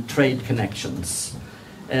and trade connections.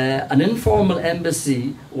 An informal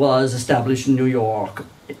embassy was established in New York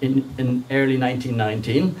in early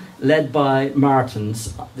 1919, led by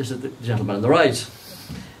Martens. This is the gentleman on the right.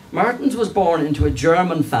 Martens was born into a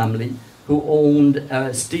German family who owned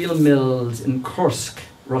steel mills in Kursk,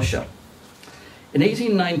 Russia. In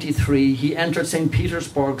 1893, he entered St.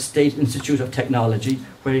 Petersburg State Institute of Technology,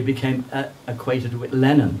 where he became acquainted with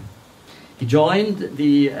Lenin. He joined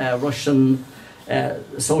the Russian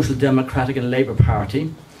Social Democratic and Labour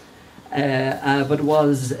Party, but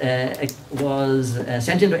was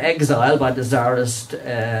sent into exile by the Tsarist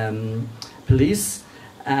police,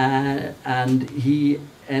 and he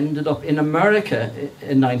ended up in America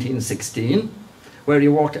in 1916, where he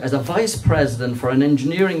worked as a vice president for an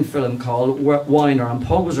engineering firm called Weiner and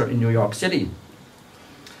Poser in New York City.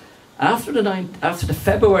 After the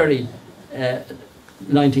February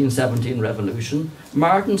 1917 revolution,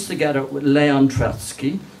 Martens, together with Leon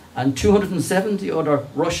Trotsky and 270 other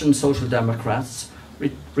Russian Social Democrats,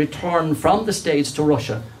 returned from the States to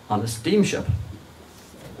Russia on a steamship.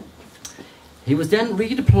 He was then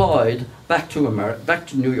redeployed back to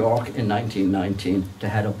New York in 1919 to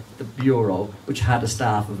head up the bureau, which had a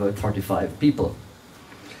staff of about 35 people.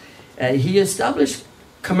 He established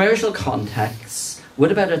commercial contacts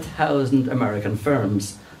with about 1,000 American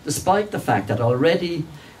firms, despite the fact that already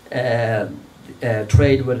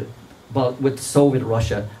trade with Soviet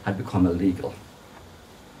Russia had become illegal.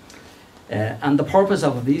 And the purpose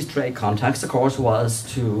of these trade contacts, of course, was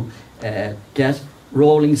to get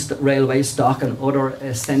rolling railway stock and other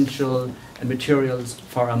essential materials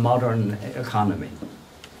for a modern economy.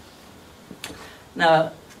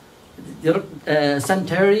 Now,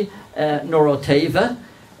 Santeri Noroteva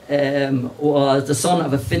was the son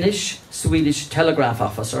of a Finnish-Swedish telegraph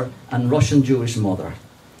officer and Russian-Jewish mother.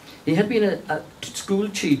 He had been a school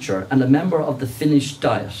teacher and a member of the Finnish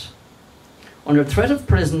Diet. Under threat of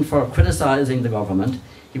prison for criticising the government,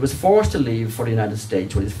 he was forced to leave for the United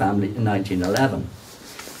States with his family in 1911.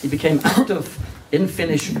 He became active in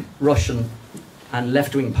Finnish, Russian and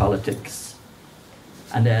left-wing politics,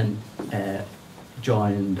 and then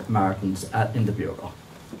joined Martens in the Bureau.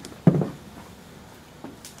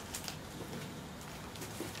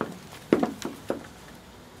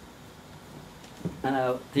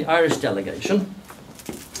 Now, the Irish delegation.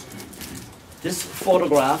 This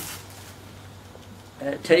photograph,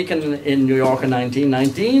 taken in New York in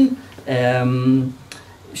 1919,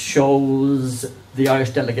 shows the Irish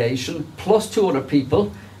delegation plus two other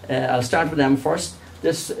people. I'll start with them first.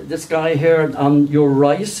 This guy here on your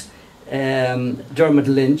right, Dermot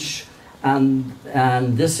Lynch, and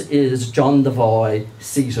this is John Devoy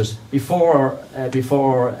seated before De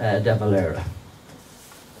Valera.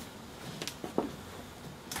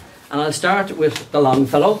 And I'll start with the long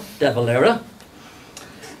fellow, De Valera.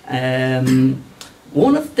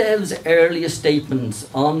 One of Dev's earliest statements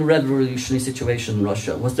on the revolutionary situation in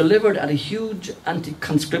Russia was delivered at a huge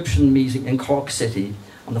anti-conscription meeting in Cork City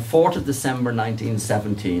on the 4th of December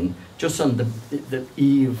 1917, just on the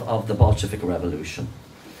eve of the Bolshevik Revolution.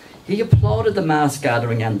 He applauded the mass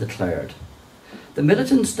gathering and declared, "The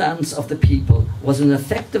militant stance of the people was an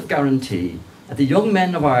effective guarantee that the young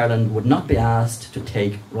men of Ireland would not be asked to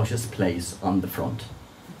take Russia's place on the front."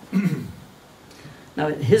 Now,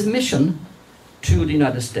 his mission to the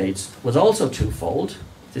United States was also twofold: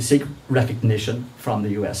 to seek recognition from the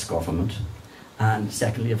US government, and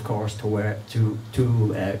secondly, of course, to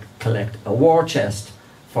collect a war chest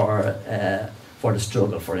for the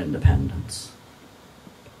struggle for independence.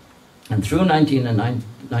 And through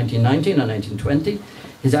 1919 and 1920,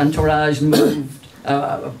 his entourage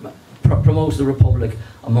promoted the Republic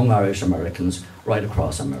among Irish Americans right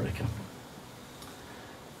across America.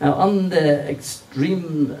 Now, on the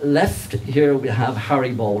extreme left here, we have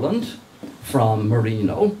Harry Boland from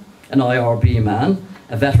Marino, an IRB man,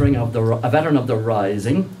 a veteran of the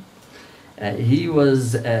Rising. He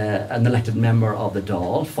was an elected member of the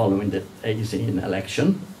Dáil following the 18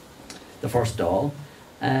 election, the First Dáil.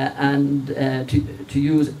 And to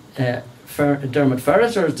use Dermot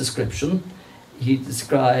Ferreter's description, he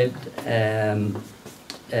described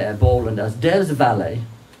Boland as Dev's valet,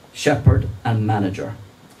 shepherd and manager.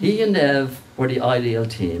 He and Dev were the ideal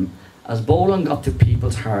team, as Boland got to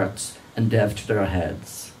people's hearts and Dev to their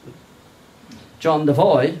heads. John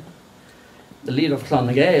Devoy, the leader of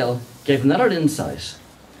Clan Gael, gave another insight.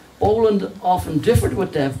 Boland often differed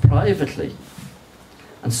with Dev privately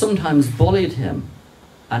and sometimes bullied him,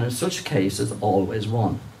 and in such cases always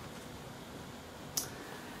won.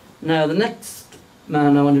 Now, the next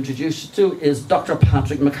man I want to introduce you to is Dr.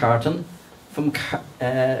 Patrick McCartan, from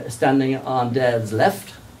standing on Dev's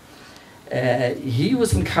left. He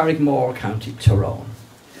was from Carrickmore, County Tyrone.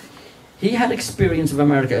 He had experience of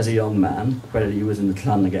America as a young man, whether he was in the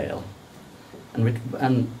Clan Gael,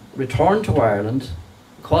 and returned to Ireland,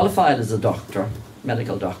 qualified as a doctor,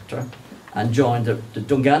 medical doctor, and joined the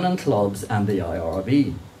Dungannon clubs and the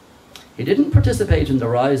IRB. He didn't participate in the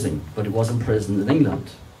Rising, but he was imprisoned in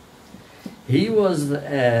England. He was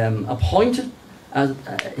appointed as,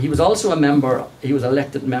 he was also a member, he was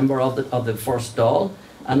elected member of the First Dáil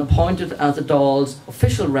and appointed as the Dáil's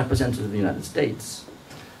official representative in the United States.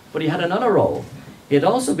 But he had another role. He had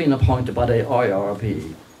also been appointed by the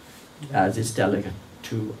IRB as its delegate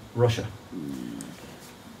to Russia.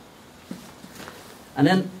 And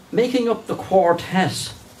then making up the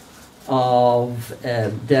quartet of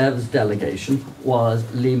Dev's delegation was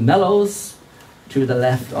Lee Mellows, to the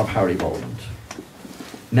left of Harry Boland.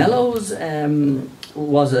 Mellows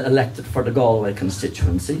was elected for the Galway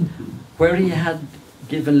constituency, where he had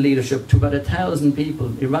given leadership to about 1,000 people.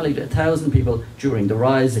 He rallied 1,000 people during the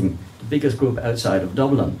Rising, the biggest group outside of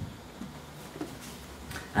Dublin.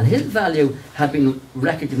 And his value had been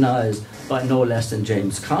recognised by no less than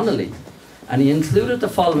James Connolly. And he included the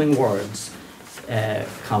following words,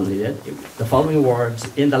 Connolly did, the following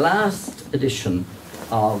words in the last edition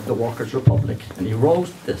of the Workers' Republic. And he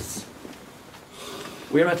wrote this: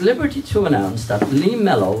 "We are at liberty to announce that Lee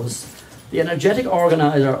Mellows, the energetic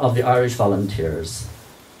organiser of the Irish Volunteers,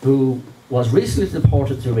 who was recently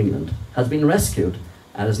deported to England, has been rescued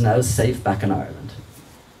and is now safe back in Ireland."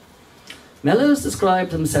 Mellows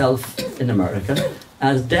described himself in America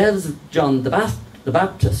as Dev's John the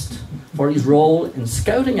Baptist for his role in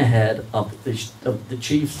scouting ahead of the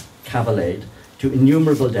chief's cavalcade to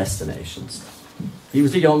innumerable destinations. He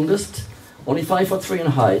was the youngest, only 5'3" in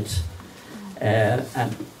height,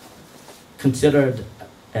 and considered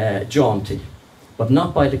jaunty, but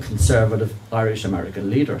not by the conservative Irish American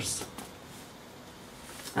leaders.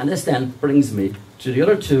 And this then brings me to the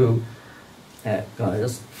other two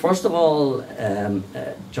guys. First of all,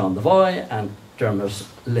 John Devoy and Dermot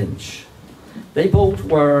Lynch. They both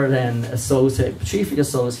were then chiefly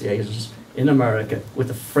associated in America with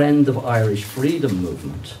the Friend of Irish Freedom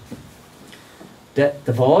movement.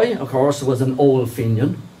 Devoy, of course, was an old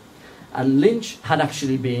Fenian, and Lynch had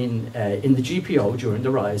actually been in the GPO during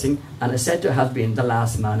the Rising and is said to have been the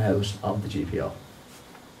last man out of the GPO.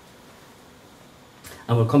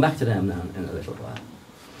 And we'll come back to them now in a little while.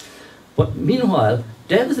 But meanwhile,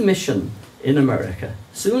 Dev's mission in America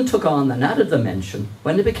soon took on an added dimension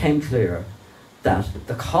when it became clear that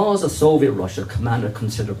the cause of Soviet Russia commanded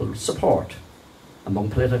considerable support among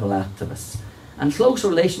political activists, and close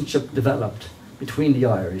relationship developed between the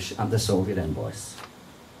Irish and the Soviet envoys.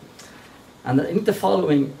 And I think the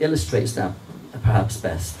following illustrates that perhaps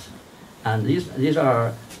best. And these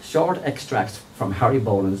are short extracts from Harry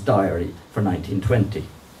Boland's diary for 1920.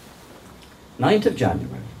 9th of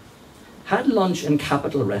January. Had lunch in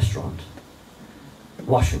Capitol Restaurant,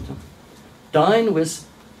 Washington. Dine with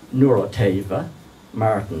Nuroteva,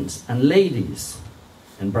 Martins, and ladies,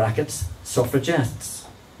 in brackets, suffragettes.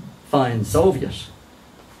 Fine Soviet.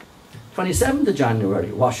 27th of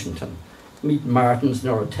January, Washington. Meet Martins,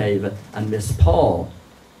 Nuroteva, and Miss Paul,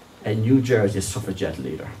 a New Jersey suffragette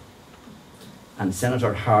leader, and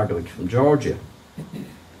Senator Hardwick from Georgia.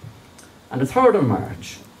 And the 3rd of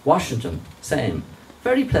March, Washington, same.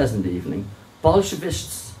 Very pleasant evening.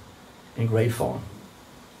 Bolshevists in great form.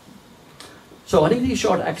 So I think these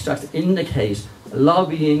short extracts indicate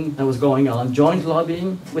lobbying that was going on, joint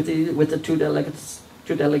lobbying with the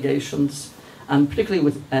two delegations, and particularly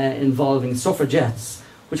with involving suffragettes,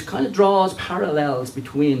 which kind of draws parallels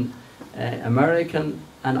between American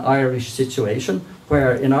and Irish situation,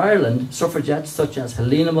 where in Ireland, suffragettes such as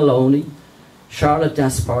Helena Maloney, Charlotte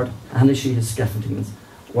Despard, and Anna-Sheeha Skeffington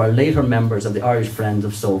were later members of the Irish Friends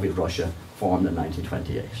of Soviet Russia, formed in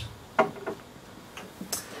 1928.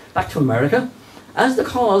 Back to America. As the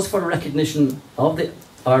cause for recognition of the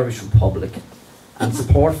Irish Republic and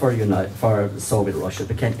support for Soviet Russia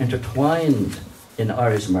became intertwined in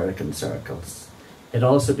Irish American circles, it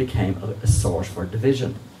also became a source for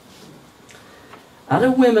division. At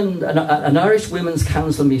an Irish Women's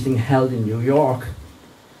Council meeting held in New York,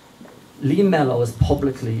 Lee Mellows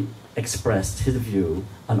publicly expressed his view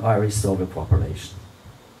on Irish-Soviet cooperation.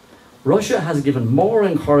 Russia has given more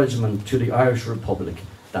encouragement to the Irish Republic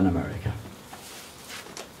than America.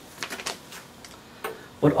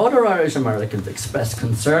 But other Irish Americans expressed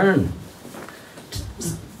concern,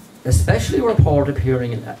 especially a report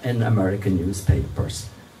appearing in American newspapers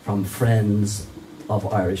from Friends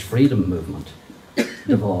of Irish Freedom Movement,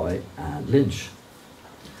 Devoy and Lynch,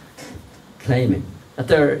 claiming that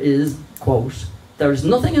there is, quote, "there is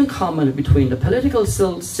nothing in common between the political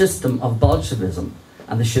system of Bolshevism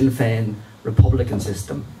and the Sinn Féin Republican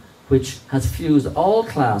system, which has fused all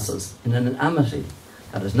classes in an amity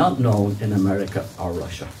that is not known in America or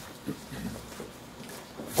Russia."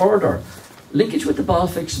 Further, linkage with the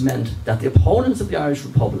Bolsheviks meant that the opponents of the Irish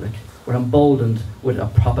Republic were emboldened with a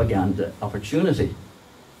propaganda opportunity.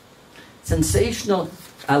 Sensational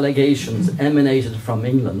allegations emanated from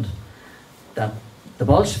England that the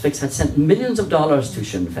Bolsheviks had sent millions of dollars to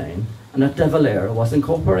Sinn Féin and that De Valera was in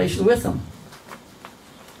cooperation with them.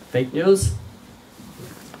 Fake news?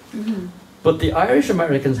 But the Irish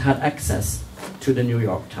Americans had access to the New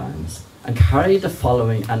York Times and carried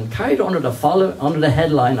under the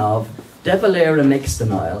headline of "De Valera makes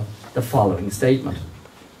denial" the following statement: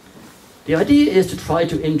 "The idea is to try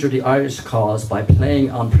to injure the Irish cause by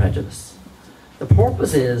playing on prejudice. The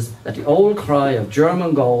purpose is that the old cry of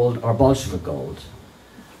German gold or Bolshevik gold.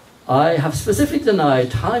 I have specifically denied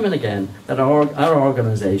time and again that our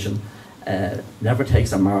organisation never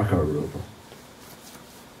takes a mark or a ruble."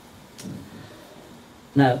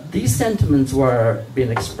 Now, these sentiments were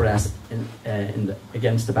being expressed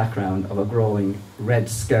against the background of a growing Red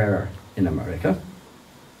Scare in America.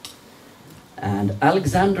 And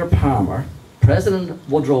Alexander Palmer, President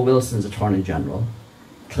Woodrow Wilson's Attorney General,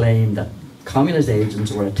 claimed that communist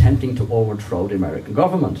agents were attempting to overthrow the American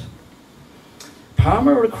government.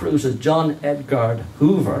 Palmer recruited John Edgar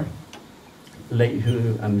Hoover,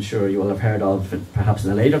 who I'm sure you will have heard of perhaps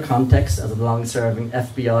in a later context as a long-serving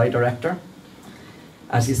FBI director,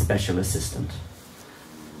 as his special assistant.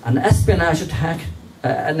 An espionage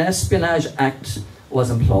act was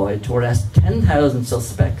employed to arrest 10,000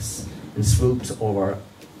 suspects in swoops over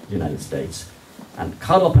the United States. And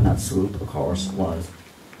caught up in that swoop, of course, was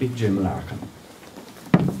Big Jim Larkin.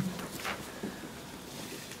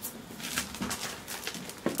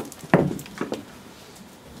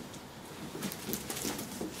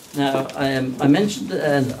 Now, I mentioned,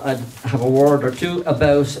 and I have a word or two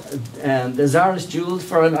about the Tsarist duels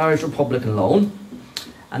for an Irish Republican loan.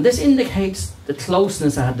 And this indicates the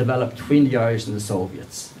closeness that had developed between the Irish and the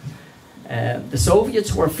Soviets. The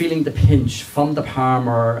Soviets were feeling the pinch from the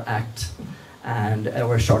Palmer Act and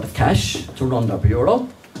were short of cash to run their bureau.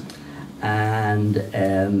 And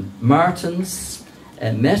Martins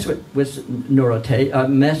met with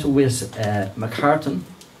McCartan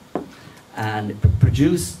and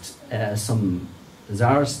produced some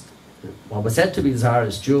Tsarist, what was said to be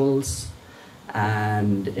Tsarist jewels,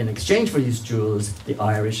 and in exchange for these jewels, the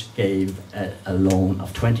Irish gave a loan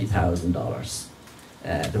of $20,000.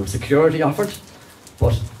 There was security offered,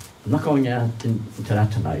 but I'm not going into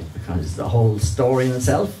that tonight because the whole story in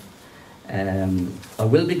itself. I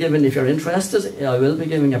will be giving, if you're interested, I will be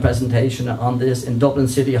giving a presentation on this in Dublin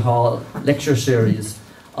City Hall lecture series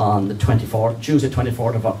on the Tuesday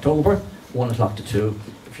 24th of October, 1 o'clock to 2,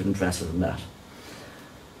 if you're interested in that.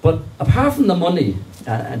 But apart from the money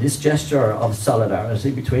and this gesture of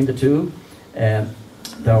solidarity between the two, there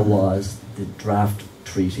was the draft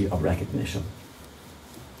Treaty of Recognition,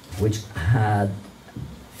 which had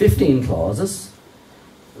 15 clauses,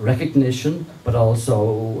 recognition, but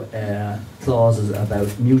also clauses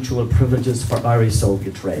about mutual privileges for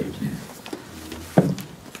Irish-Soviet trade.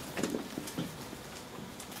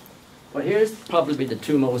 Well, here's probably the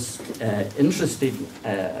two most interesting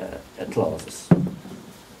clauses.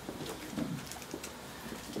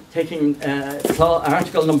 Taking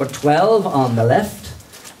article number 12 on the left,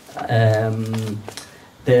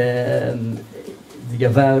 the the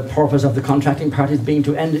avowed purpose of the contracting parties being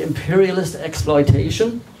to end imperialist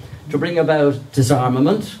exploitation, to bring about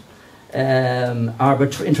disarmament,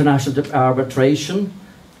 international arbitration,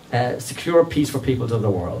 secure peace for peoples of the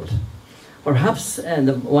world. Perhaps, and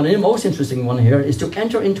the most interesting one here, is to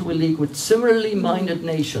enter into a league with similarly minded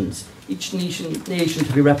nations, each nation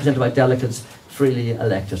to be represented by delegates freely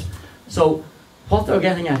elected. So what they're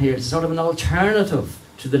getting at here is sort of an alternative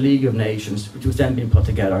to the League of Nations, which was then being put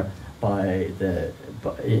together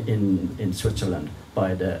in Switzerland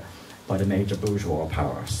by the major bourgeois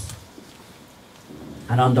powers.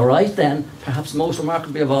 And on the right then, perhaps most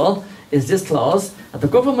remarkably of all, is this clause that the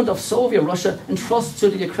government of Soviet Russia entrusts to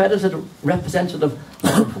the accredited representative of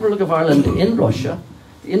the Republic of Ireland in Russia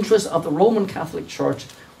the interests of the Roman Catholic Church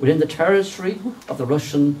within the territory of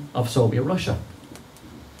the Soviet Russia.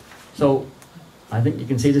 So I think you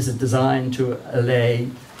can see this is designed to allay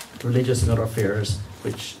religious and other fears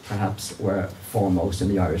which perhaps were foremost in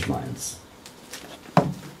the Irish minds.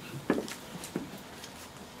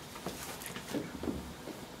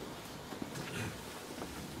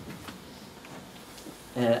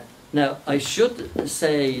 Now, I should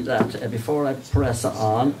say that before I press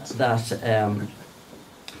on, that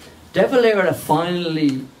De Valera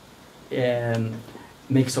finally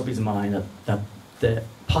makes up his mind that the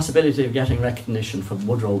possibility of getting recognition from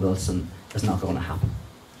Woodrow Wilson is not going to happen.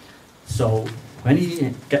 So when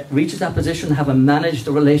he reaches that position, having managed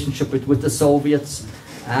the relationship with the Soviets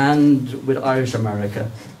and with Irish America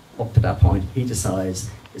up to that point, he decides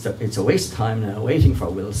it's a waste of time now waiting for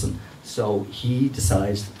Wilson. So he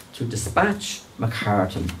decides to dispatch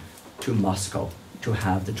McCartan to Moscow to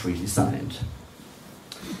have the treaty signed.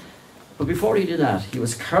 But before he did that, he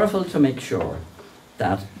was careful to make sure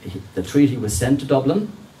that the treaty was sent to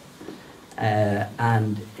Dublin,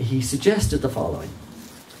 and he suggested the following.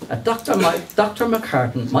 Dr.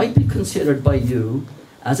 McCartan might be considered by you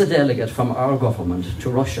as a delegate from our government to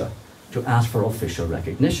Russia to ask for official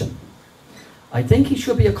recognition. I think he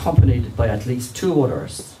should be accompanied by at least two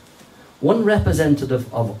others. One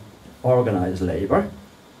representative of organised labour,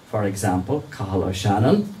 for example, Cathal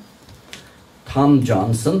O'Shannon, Tom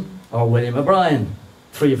Johnson, or William O'Brien,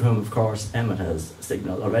 three of whom, of course, Emmett has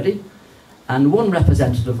signalled already, and one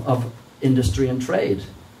representative of industry and trade.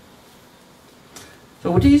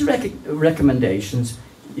 So with these recommendations,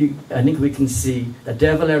 I think we can see that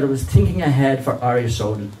De Valera was thinking ahead for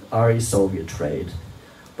Irish-Soviet trade,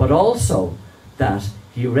 but also that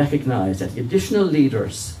he recognised that the additional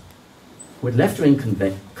leaders with left-wing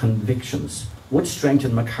convictions would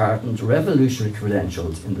strengthen McCartan's revolutionary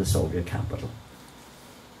credentials in the Soviet capital.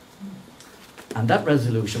 And that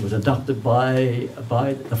resolution was adopted by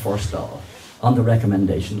the First Dáil on the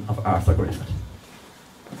recommendation of Arthur Griffith.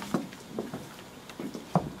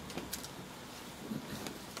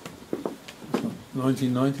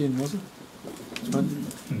 (1919) was it?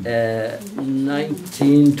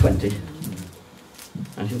 1920.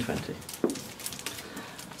 1920.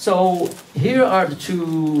 So here are the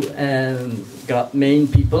two main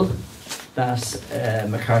people that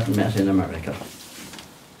McCartan met in America.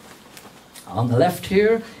 On the left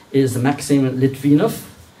here is Maxim Litvinov.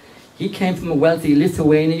 He came from a wealthy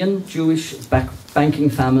Lithuanian Jewish banking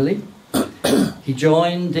family. He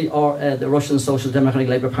joined the Russian Social Democratic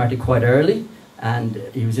Labour Party quite early, and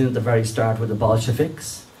he was in at the very start with the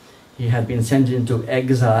Bolsheviks. He had been sent into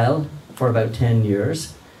exile for about 10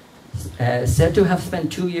 years. Said to have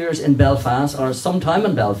spent 2 years in Belfast, or some time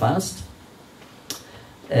in Belfast.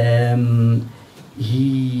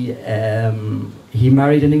 He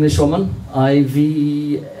married an English woman,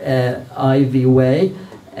 Ivy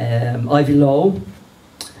Lowe,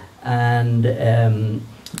 and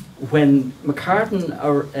when McCartan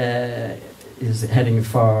is heading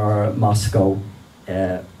for Moscow,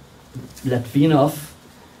 Litvinov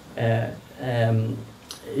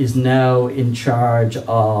is now in charge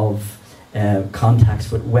of contacts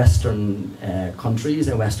with Western countries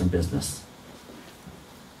and Western business.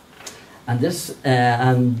 And this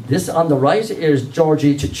on the right is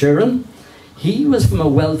Georgy Chicherin. He was from a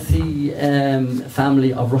wealthy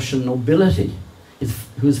family of Russian nobility,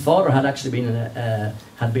 whose father had actually been a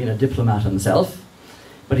diplomat himself,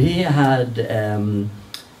 but he had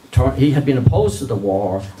been opposed to the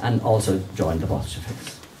war and also joined the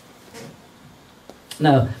Bolsheviks.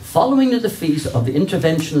 Now, following the defeat of the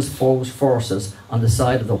interventionist forces on the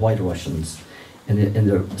side of the White Russians in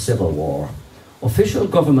the Civil War, official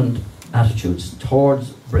government attitudes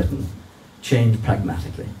towards Britain changed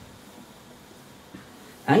pragmatically.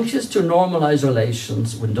 Anxious to normalise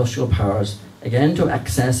relations with industrial powers, again to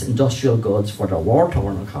access industrial goods for their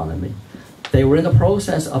war-torn economy, they were in the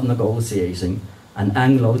process of negotiating an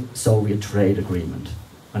Anglo-Soviet trade agreement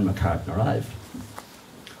when McCartan arrived.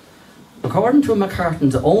 According to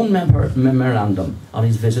McCartan's own memorandum on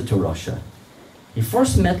his visit to Russia, he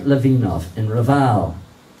first met Litvinov in Reval,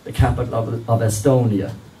 the capital of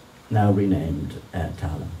Estonia, now renamed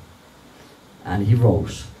Tallinn. And he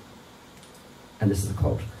wrote, and this is a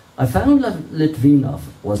quote, "I found that Litvinov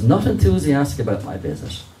was not enthusiastic about my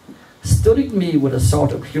visit, studied me with a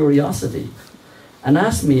sort of curiosity, and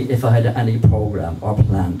asked me if I had any programme or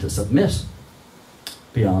plan to submit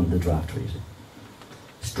beyond the draft treaty.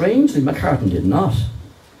 Strangely, McCartan did not,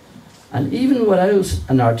 and even without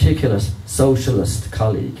an articulate socialist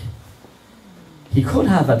colleague, he could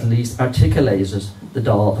have at least articulated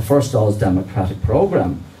the First Dáil's democratic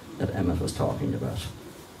programme that Emmett was talking about.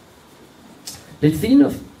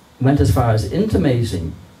 Litvinov went as far as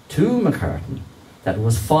intimating to McCartan that it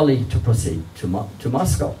was folly to proceed to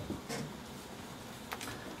Moscow.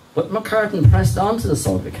 But McCartan pressed on to the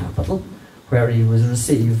Soviet capital, where he was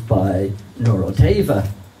received by Nuroteva.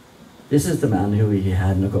 This is the man who he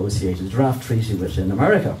had negotiated a draft treaty with in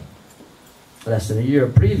America less than a year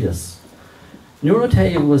previous.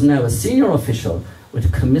 Nuroteva was now a senior official with the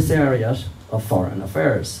Commissariat of Foreign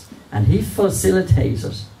Affairs, and he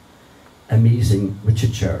facilitated a meeting with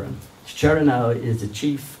Chicherin. Chicherin now is the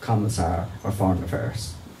Chief Commissar for Foreign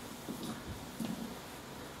Affairs.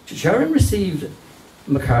 Chicherin received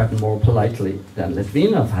McCartan more politely than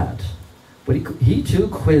Litvinov had, but he too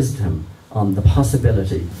quizzed him on the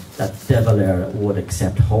possibility that De Valera would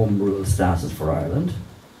accept home rule status for Ireland,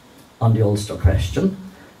 on the Ulster question,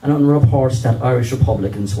 and on reports that Irish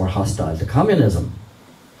Republicans were hostile to communism.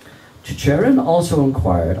 Chicherin also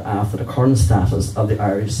inquired after the current status of the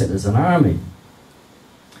Irish Citizen Army.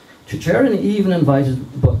 Chicherin even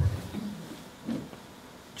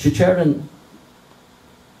Chicherin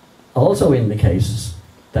also indicated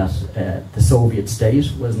that the Soviet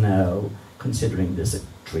state was now considering this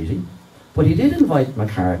treaty, but he did invite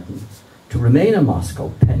McCartan to remain in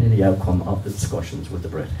Moscow pending the outcome of the discussions with the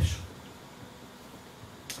British.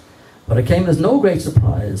 But it came as no great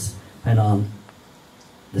surprise when on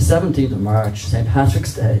the 17th of March, St.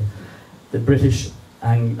 Patrick's Day, the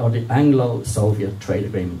the Anglo-Soviet trade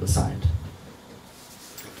agreement was signed.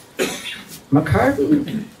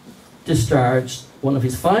 McCartan discharged one of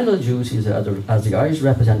his final duties as the Irish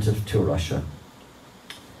representative to Russia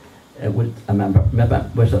with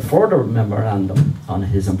a further memorandum on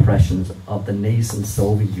his impressions of the nascent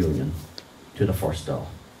Soviet Union to the First Dáil.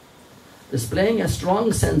 Displaying a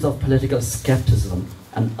strong sense of political scepticism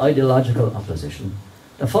and ideological opposition,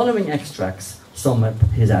 the following extracts sum up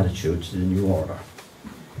his attitude to the new order.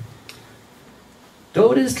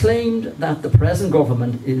 Though it is claimed that the present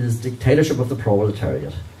government is dictatorship of the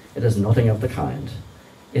proletariat, it is nothing of the kind.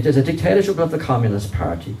 It is a dictatorship of the Communist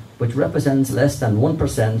Party, which represents less than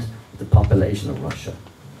 1% of the population of Russia.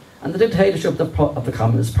 And the dictatorship of the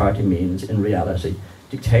Communist Party means, in reality,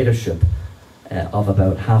 dictatorship of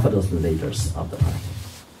about half a dozen leaders of the party.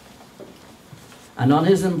 And on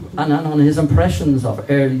his impressions of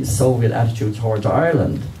early Soviet attitude towards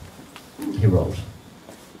Ireland, he wrote,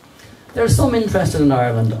 "There is some interest in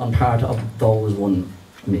Ireland on part of those one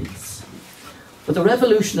meets. But the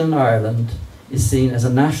revolution in Ireland is seen as a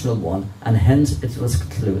national one, and hence it was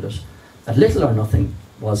concluded that little or nothing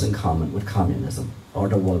was in common with communism or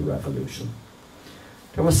the world revolution.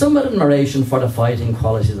 There was some admiration for the fighting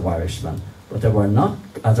qualities of Irishmen, but they were not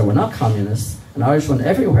communists, and Irishmen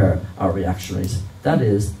everywhere are reactionaries. That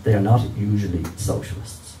is, they are not usually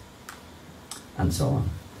socialists." And so on.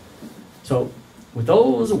 So, with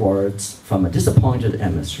those words from a disappointed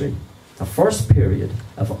emissary, the first period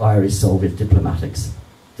of Irish-Soviet diplomatic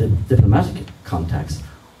contacts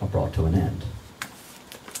are brought to an end.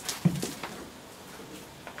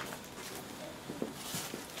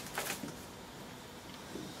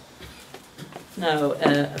 Now,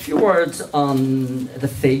 a few words on the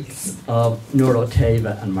fates of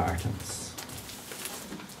Nuroteva and Martins.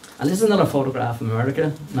 And this is another photograph from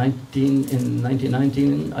America, in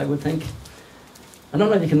 1919, I would think. I don't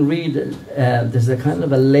know if you can read, there's a kind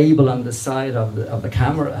of a label on the side of the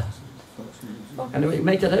camera. Can you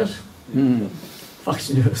make that out? Fox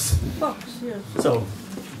News. Fox, yes. So,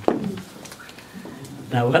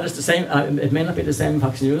 now what is the same, it may not be the same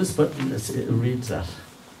Fox News, but it reads that.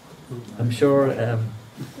 I'm sure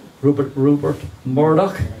Rupert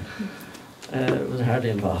Murdoch was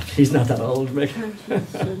hardly involved. He's not that old, Mick.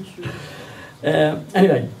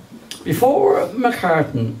 Anyway, before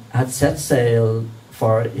McCartan had set sail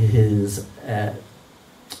for his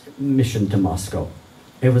mission to Moscow,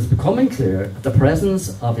 it was becoming clear that the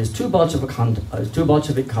presence of his two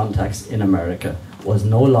Bolshevik contacts in America was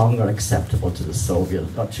no longer acceptable to the Soviet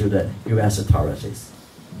or to the US authorities.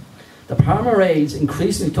 The Parma raids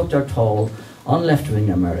increasingly took their toll on left-wing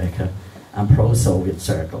America and pro-Soviet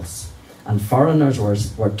circles, and foreigners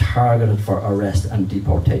were targeted for arrest and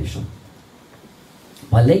deportation.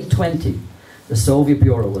 By late 20, the Soviet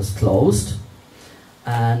Bureau was closed,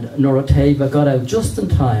 and Noroteva got out just in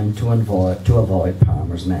time to avoid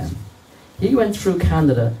Parma's men. He went through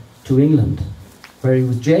Canada to England, where he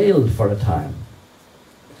was jailed for a time,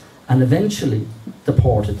 and eventually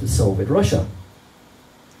deported to Soviet Russia.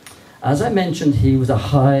 As I mentioned, he was in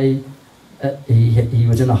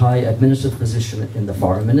a high administrative position in the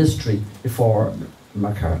Foreign Ministry before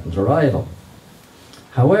McCartan's arrival.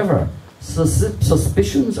 However,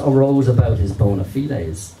 suspicions arose about his bona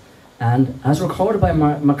fides, and as recorded by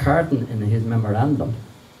McCartan in his memorandum,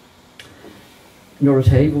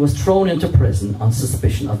 Noroteva was thrown into prison on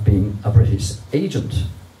suspicion of being a British agent.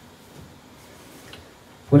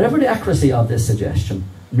 Whatever the accuracy of this suggestion,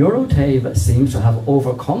 Noroteva seems to have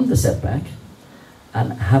overcome the setback,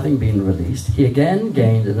 and having been released, he again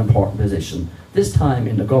gained an important position, this time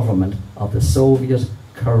in the government of the Soviet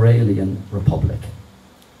Karelian Republic.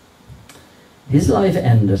 His life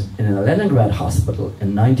ended in a Leningrad hospital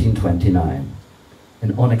in 1929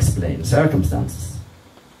 in unexplained circumstances.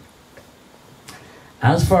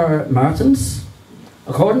 As for Martins,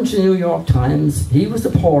 according to the New York Times, he was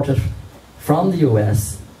deported from the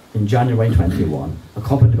US in January 21,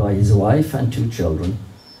 accompanied by his wife and 2 children,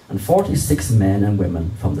 and 46 men and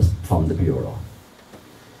women from the Bureau.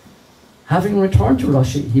 Having returned to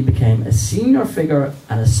Russia, he became a senior figure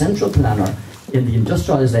and a central planner in the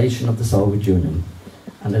industrialization of the Soviet Union,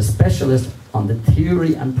 and a specialist on the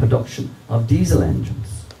theory and production of diesel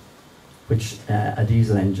engines, which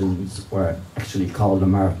diesel engines were actually called the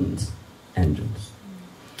Martins engines.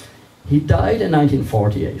 He died in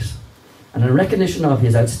 1948, and in recognition of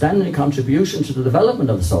his outstanding contribution to the development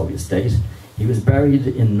of the Soviet state, he was buried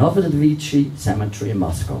in Novodevichy Cemetery in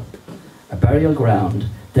Moscow, a burial ground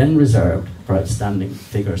then reserved for outstanding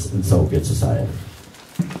figures in Soviet society.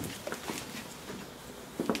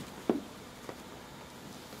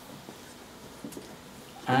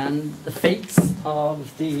 And the fates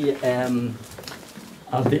of the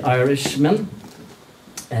Irishmen,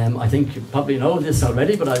 I think you probably know this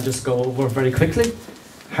already, but I'll just go over very quickly.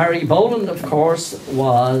 Harry Boland, of course,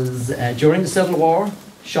 was, during the Civil War,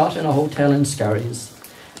 shot in a hotel in Skerries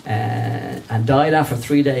and died after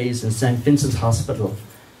 3 days in St. Vincent's Hospital,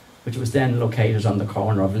 which was then located on the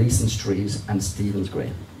corner of Leeson Street and Stephen's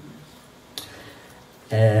Green.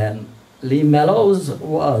 Lee Mellows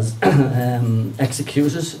was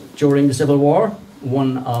executed during the Civil War,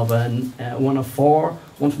 one of 4,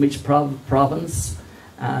 one from each province,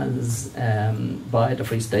 by the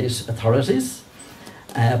Free State authorities,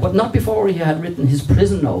 but not before he had written his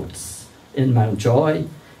prison notes in Mountjoy,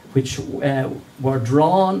 which were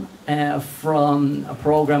drawn from a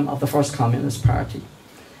programme of the First Communist Party,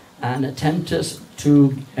 and attempted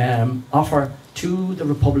to offer to the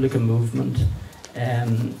Republican movement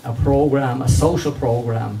a program, a social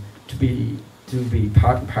program, to be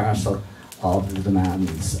part and parcel of the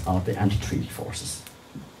demands of the anti-treaty forces.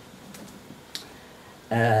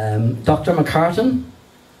 Dr. McCartan,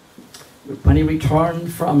 when he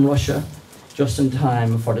returned from Russia, just in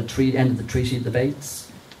time for the end of the treaty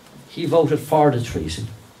debates, he voted for the treaty,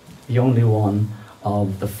 the only one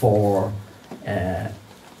of the 4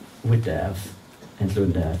 with Dev,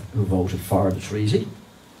 including Dev, who voted for the treaty.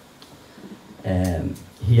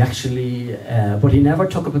 He actually, but he never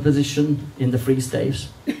took up a position in the Free State,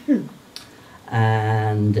 but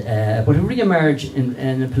he re-emerged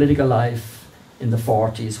in political life in the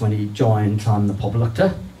 40s when he joined Clon na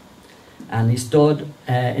Poblachta, and he stood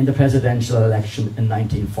in the presidential election in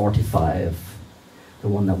 1945, the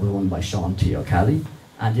one that was won by Sean T. O'Callaghan,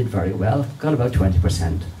 and did very well, got about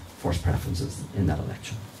 20% first preferences in that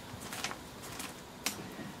election.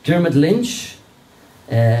 Dermot Lynch,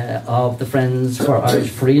 of the Friends for Irish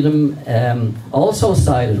Freedom, also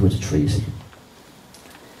sided with the treaty,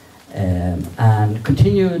 and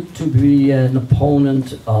continued to be an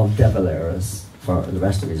opponent of De Valera's for the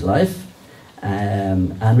rest of his life,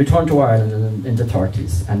 and returned to Ireland in the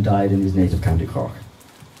 30s and died in his native County Cork.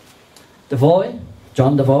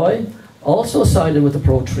 John Devoy, also sided with the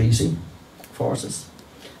pro-treaty forces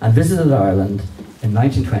and visited Ireland in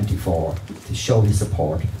 1924 to show his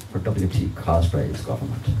support for W.T. Cosgrave's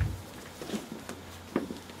government.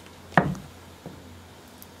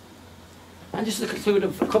 And just to conclude, a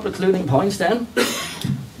couple of concluding points then.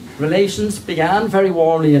 Relations began very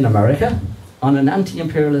warmly in America on an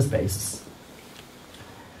anti-imperialist basis.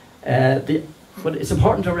 The but it's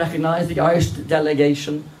important to recognise the Irish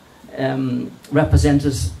delegation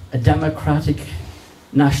represented a democratic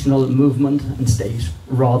national movement and state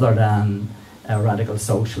rather than a radical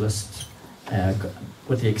socialist,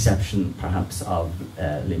 with the exception perhaps of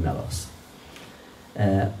Lee Mellos.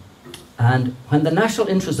 And when the national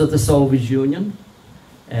interest of the Soviet Union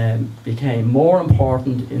became more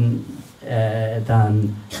important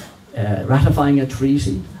than ratifying a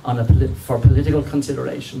treaty on for political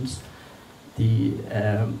considerations, the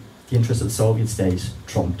interest of the Soviet state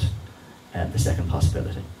trumped the second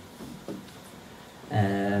possibility.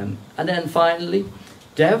 And then finally,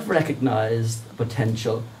 Dev recognised the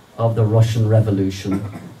potential of the Russian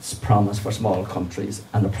Revolution's promise for small countries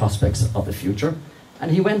and the prospects of the future.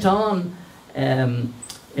 And he went on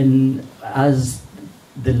as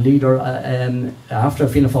the leader after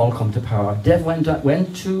Fianna Fáil come to power. Dev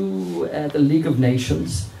went to the League of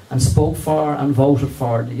Nations and spoke for and voted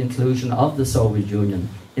for the inclusion of the Soviet Union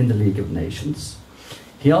in the League of Nations.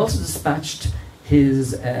 He also dispatched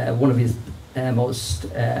one of his most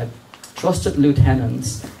trusted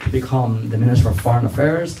lieutenants to become the Minister for Foreign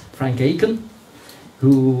Affairs, Frank Aiken,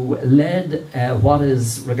 who led what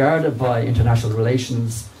is regarded by international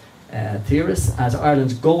relations theorists as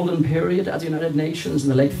Ireland's golden period at the United Nations in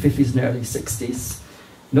the late 50s and early 60s,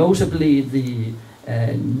 notably the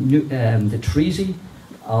treaty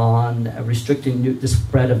on restricting the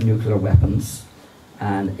spread of nuclear weapons.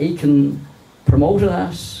 And Aiken promoted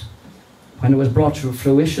that. When it was brought to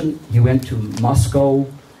fruition, he went to Moscow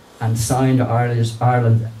and signed Ireland's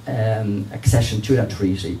accession to that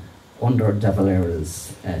treaty under De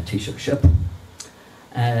Valera's Taoiseachship.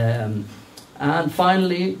 And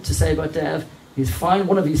finally, to say about Dev,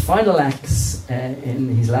 one of his final acts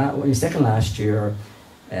in his second last year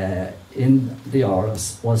in the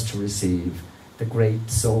Iontas was to receive the great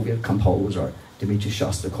Soviet composer Dmitry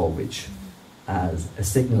Shostakovich as a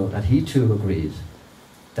signal that he too agreed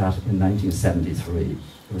that in 1973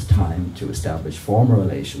 it was time to establish formal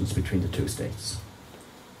relations between the two states.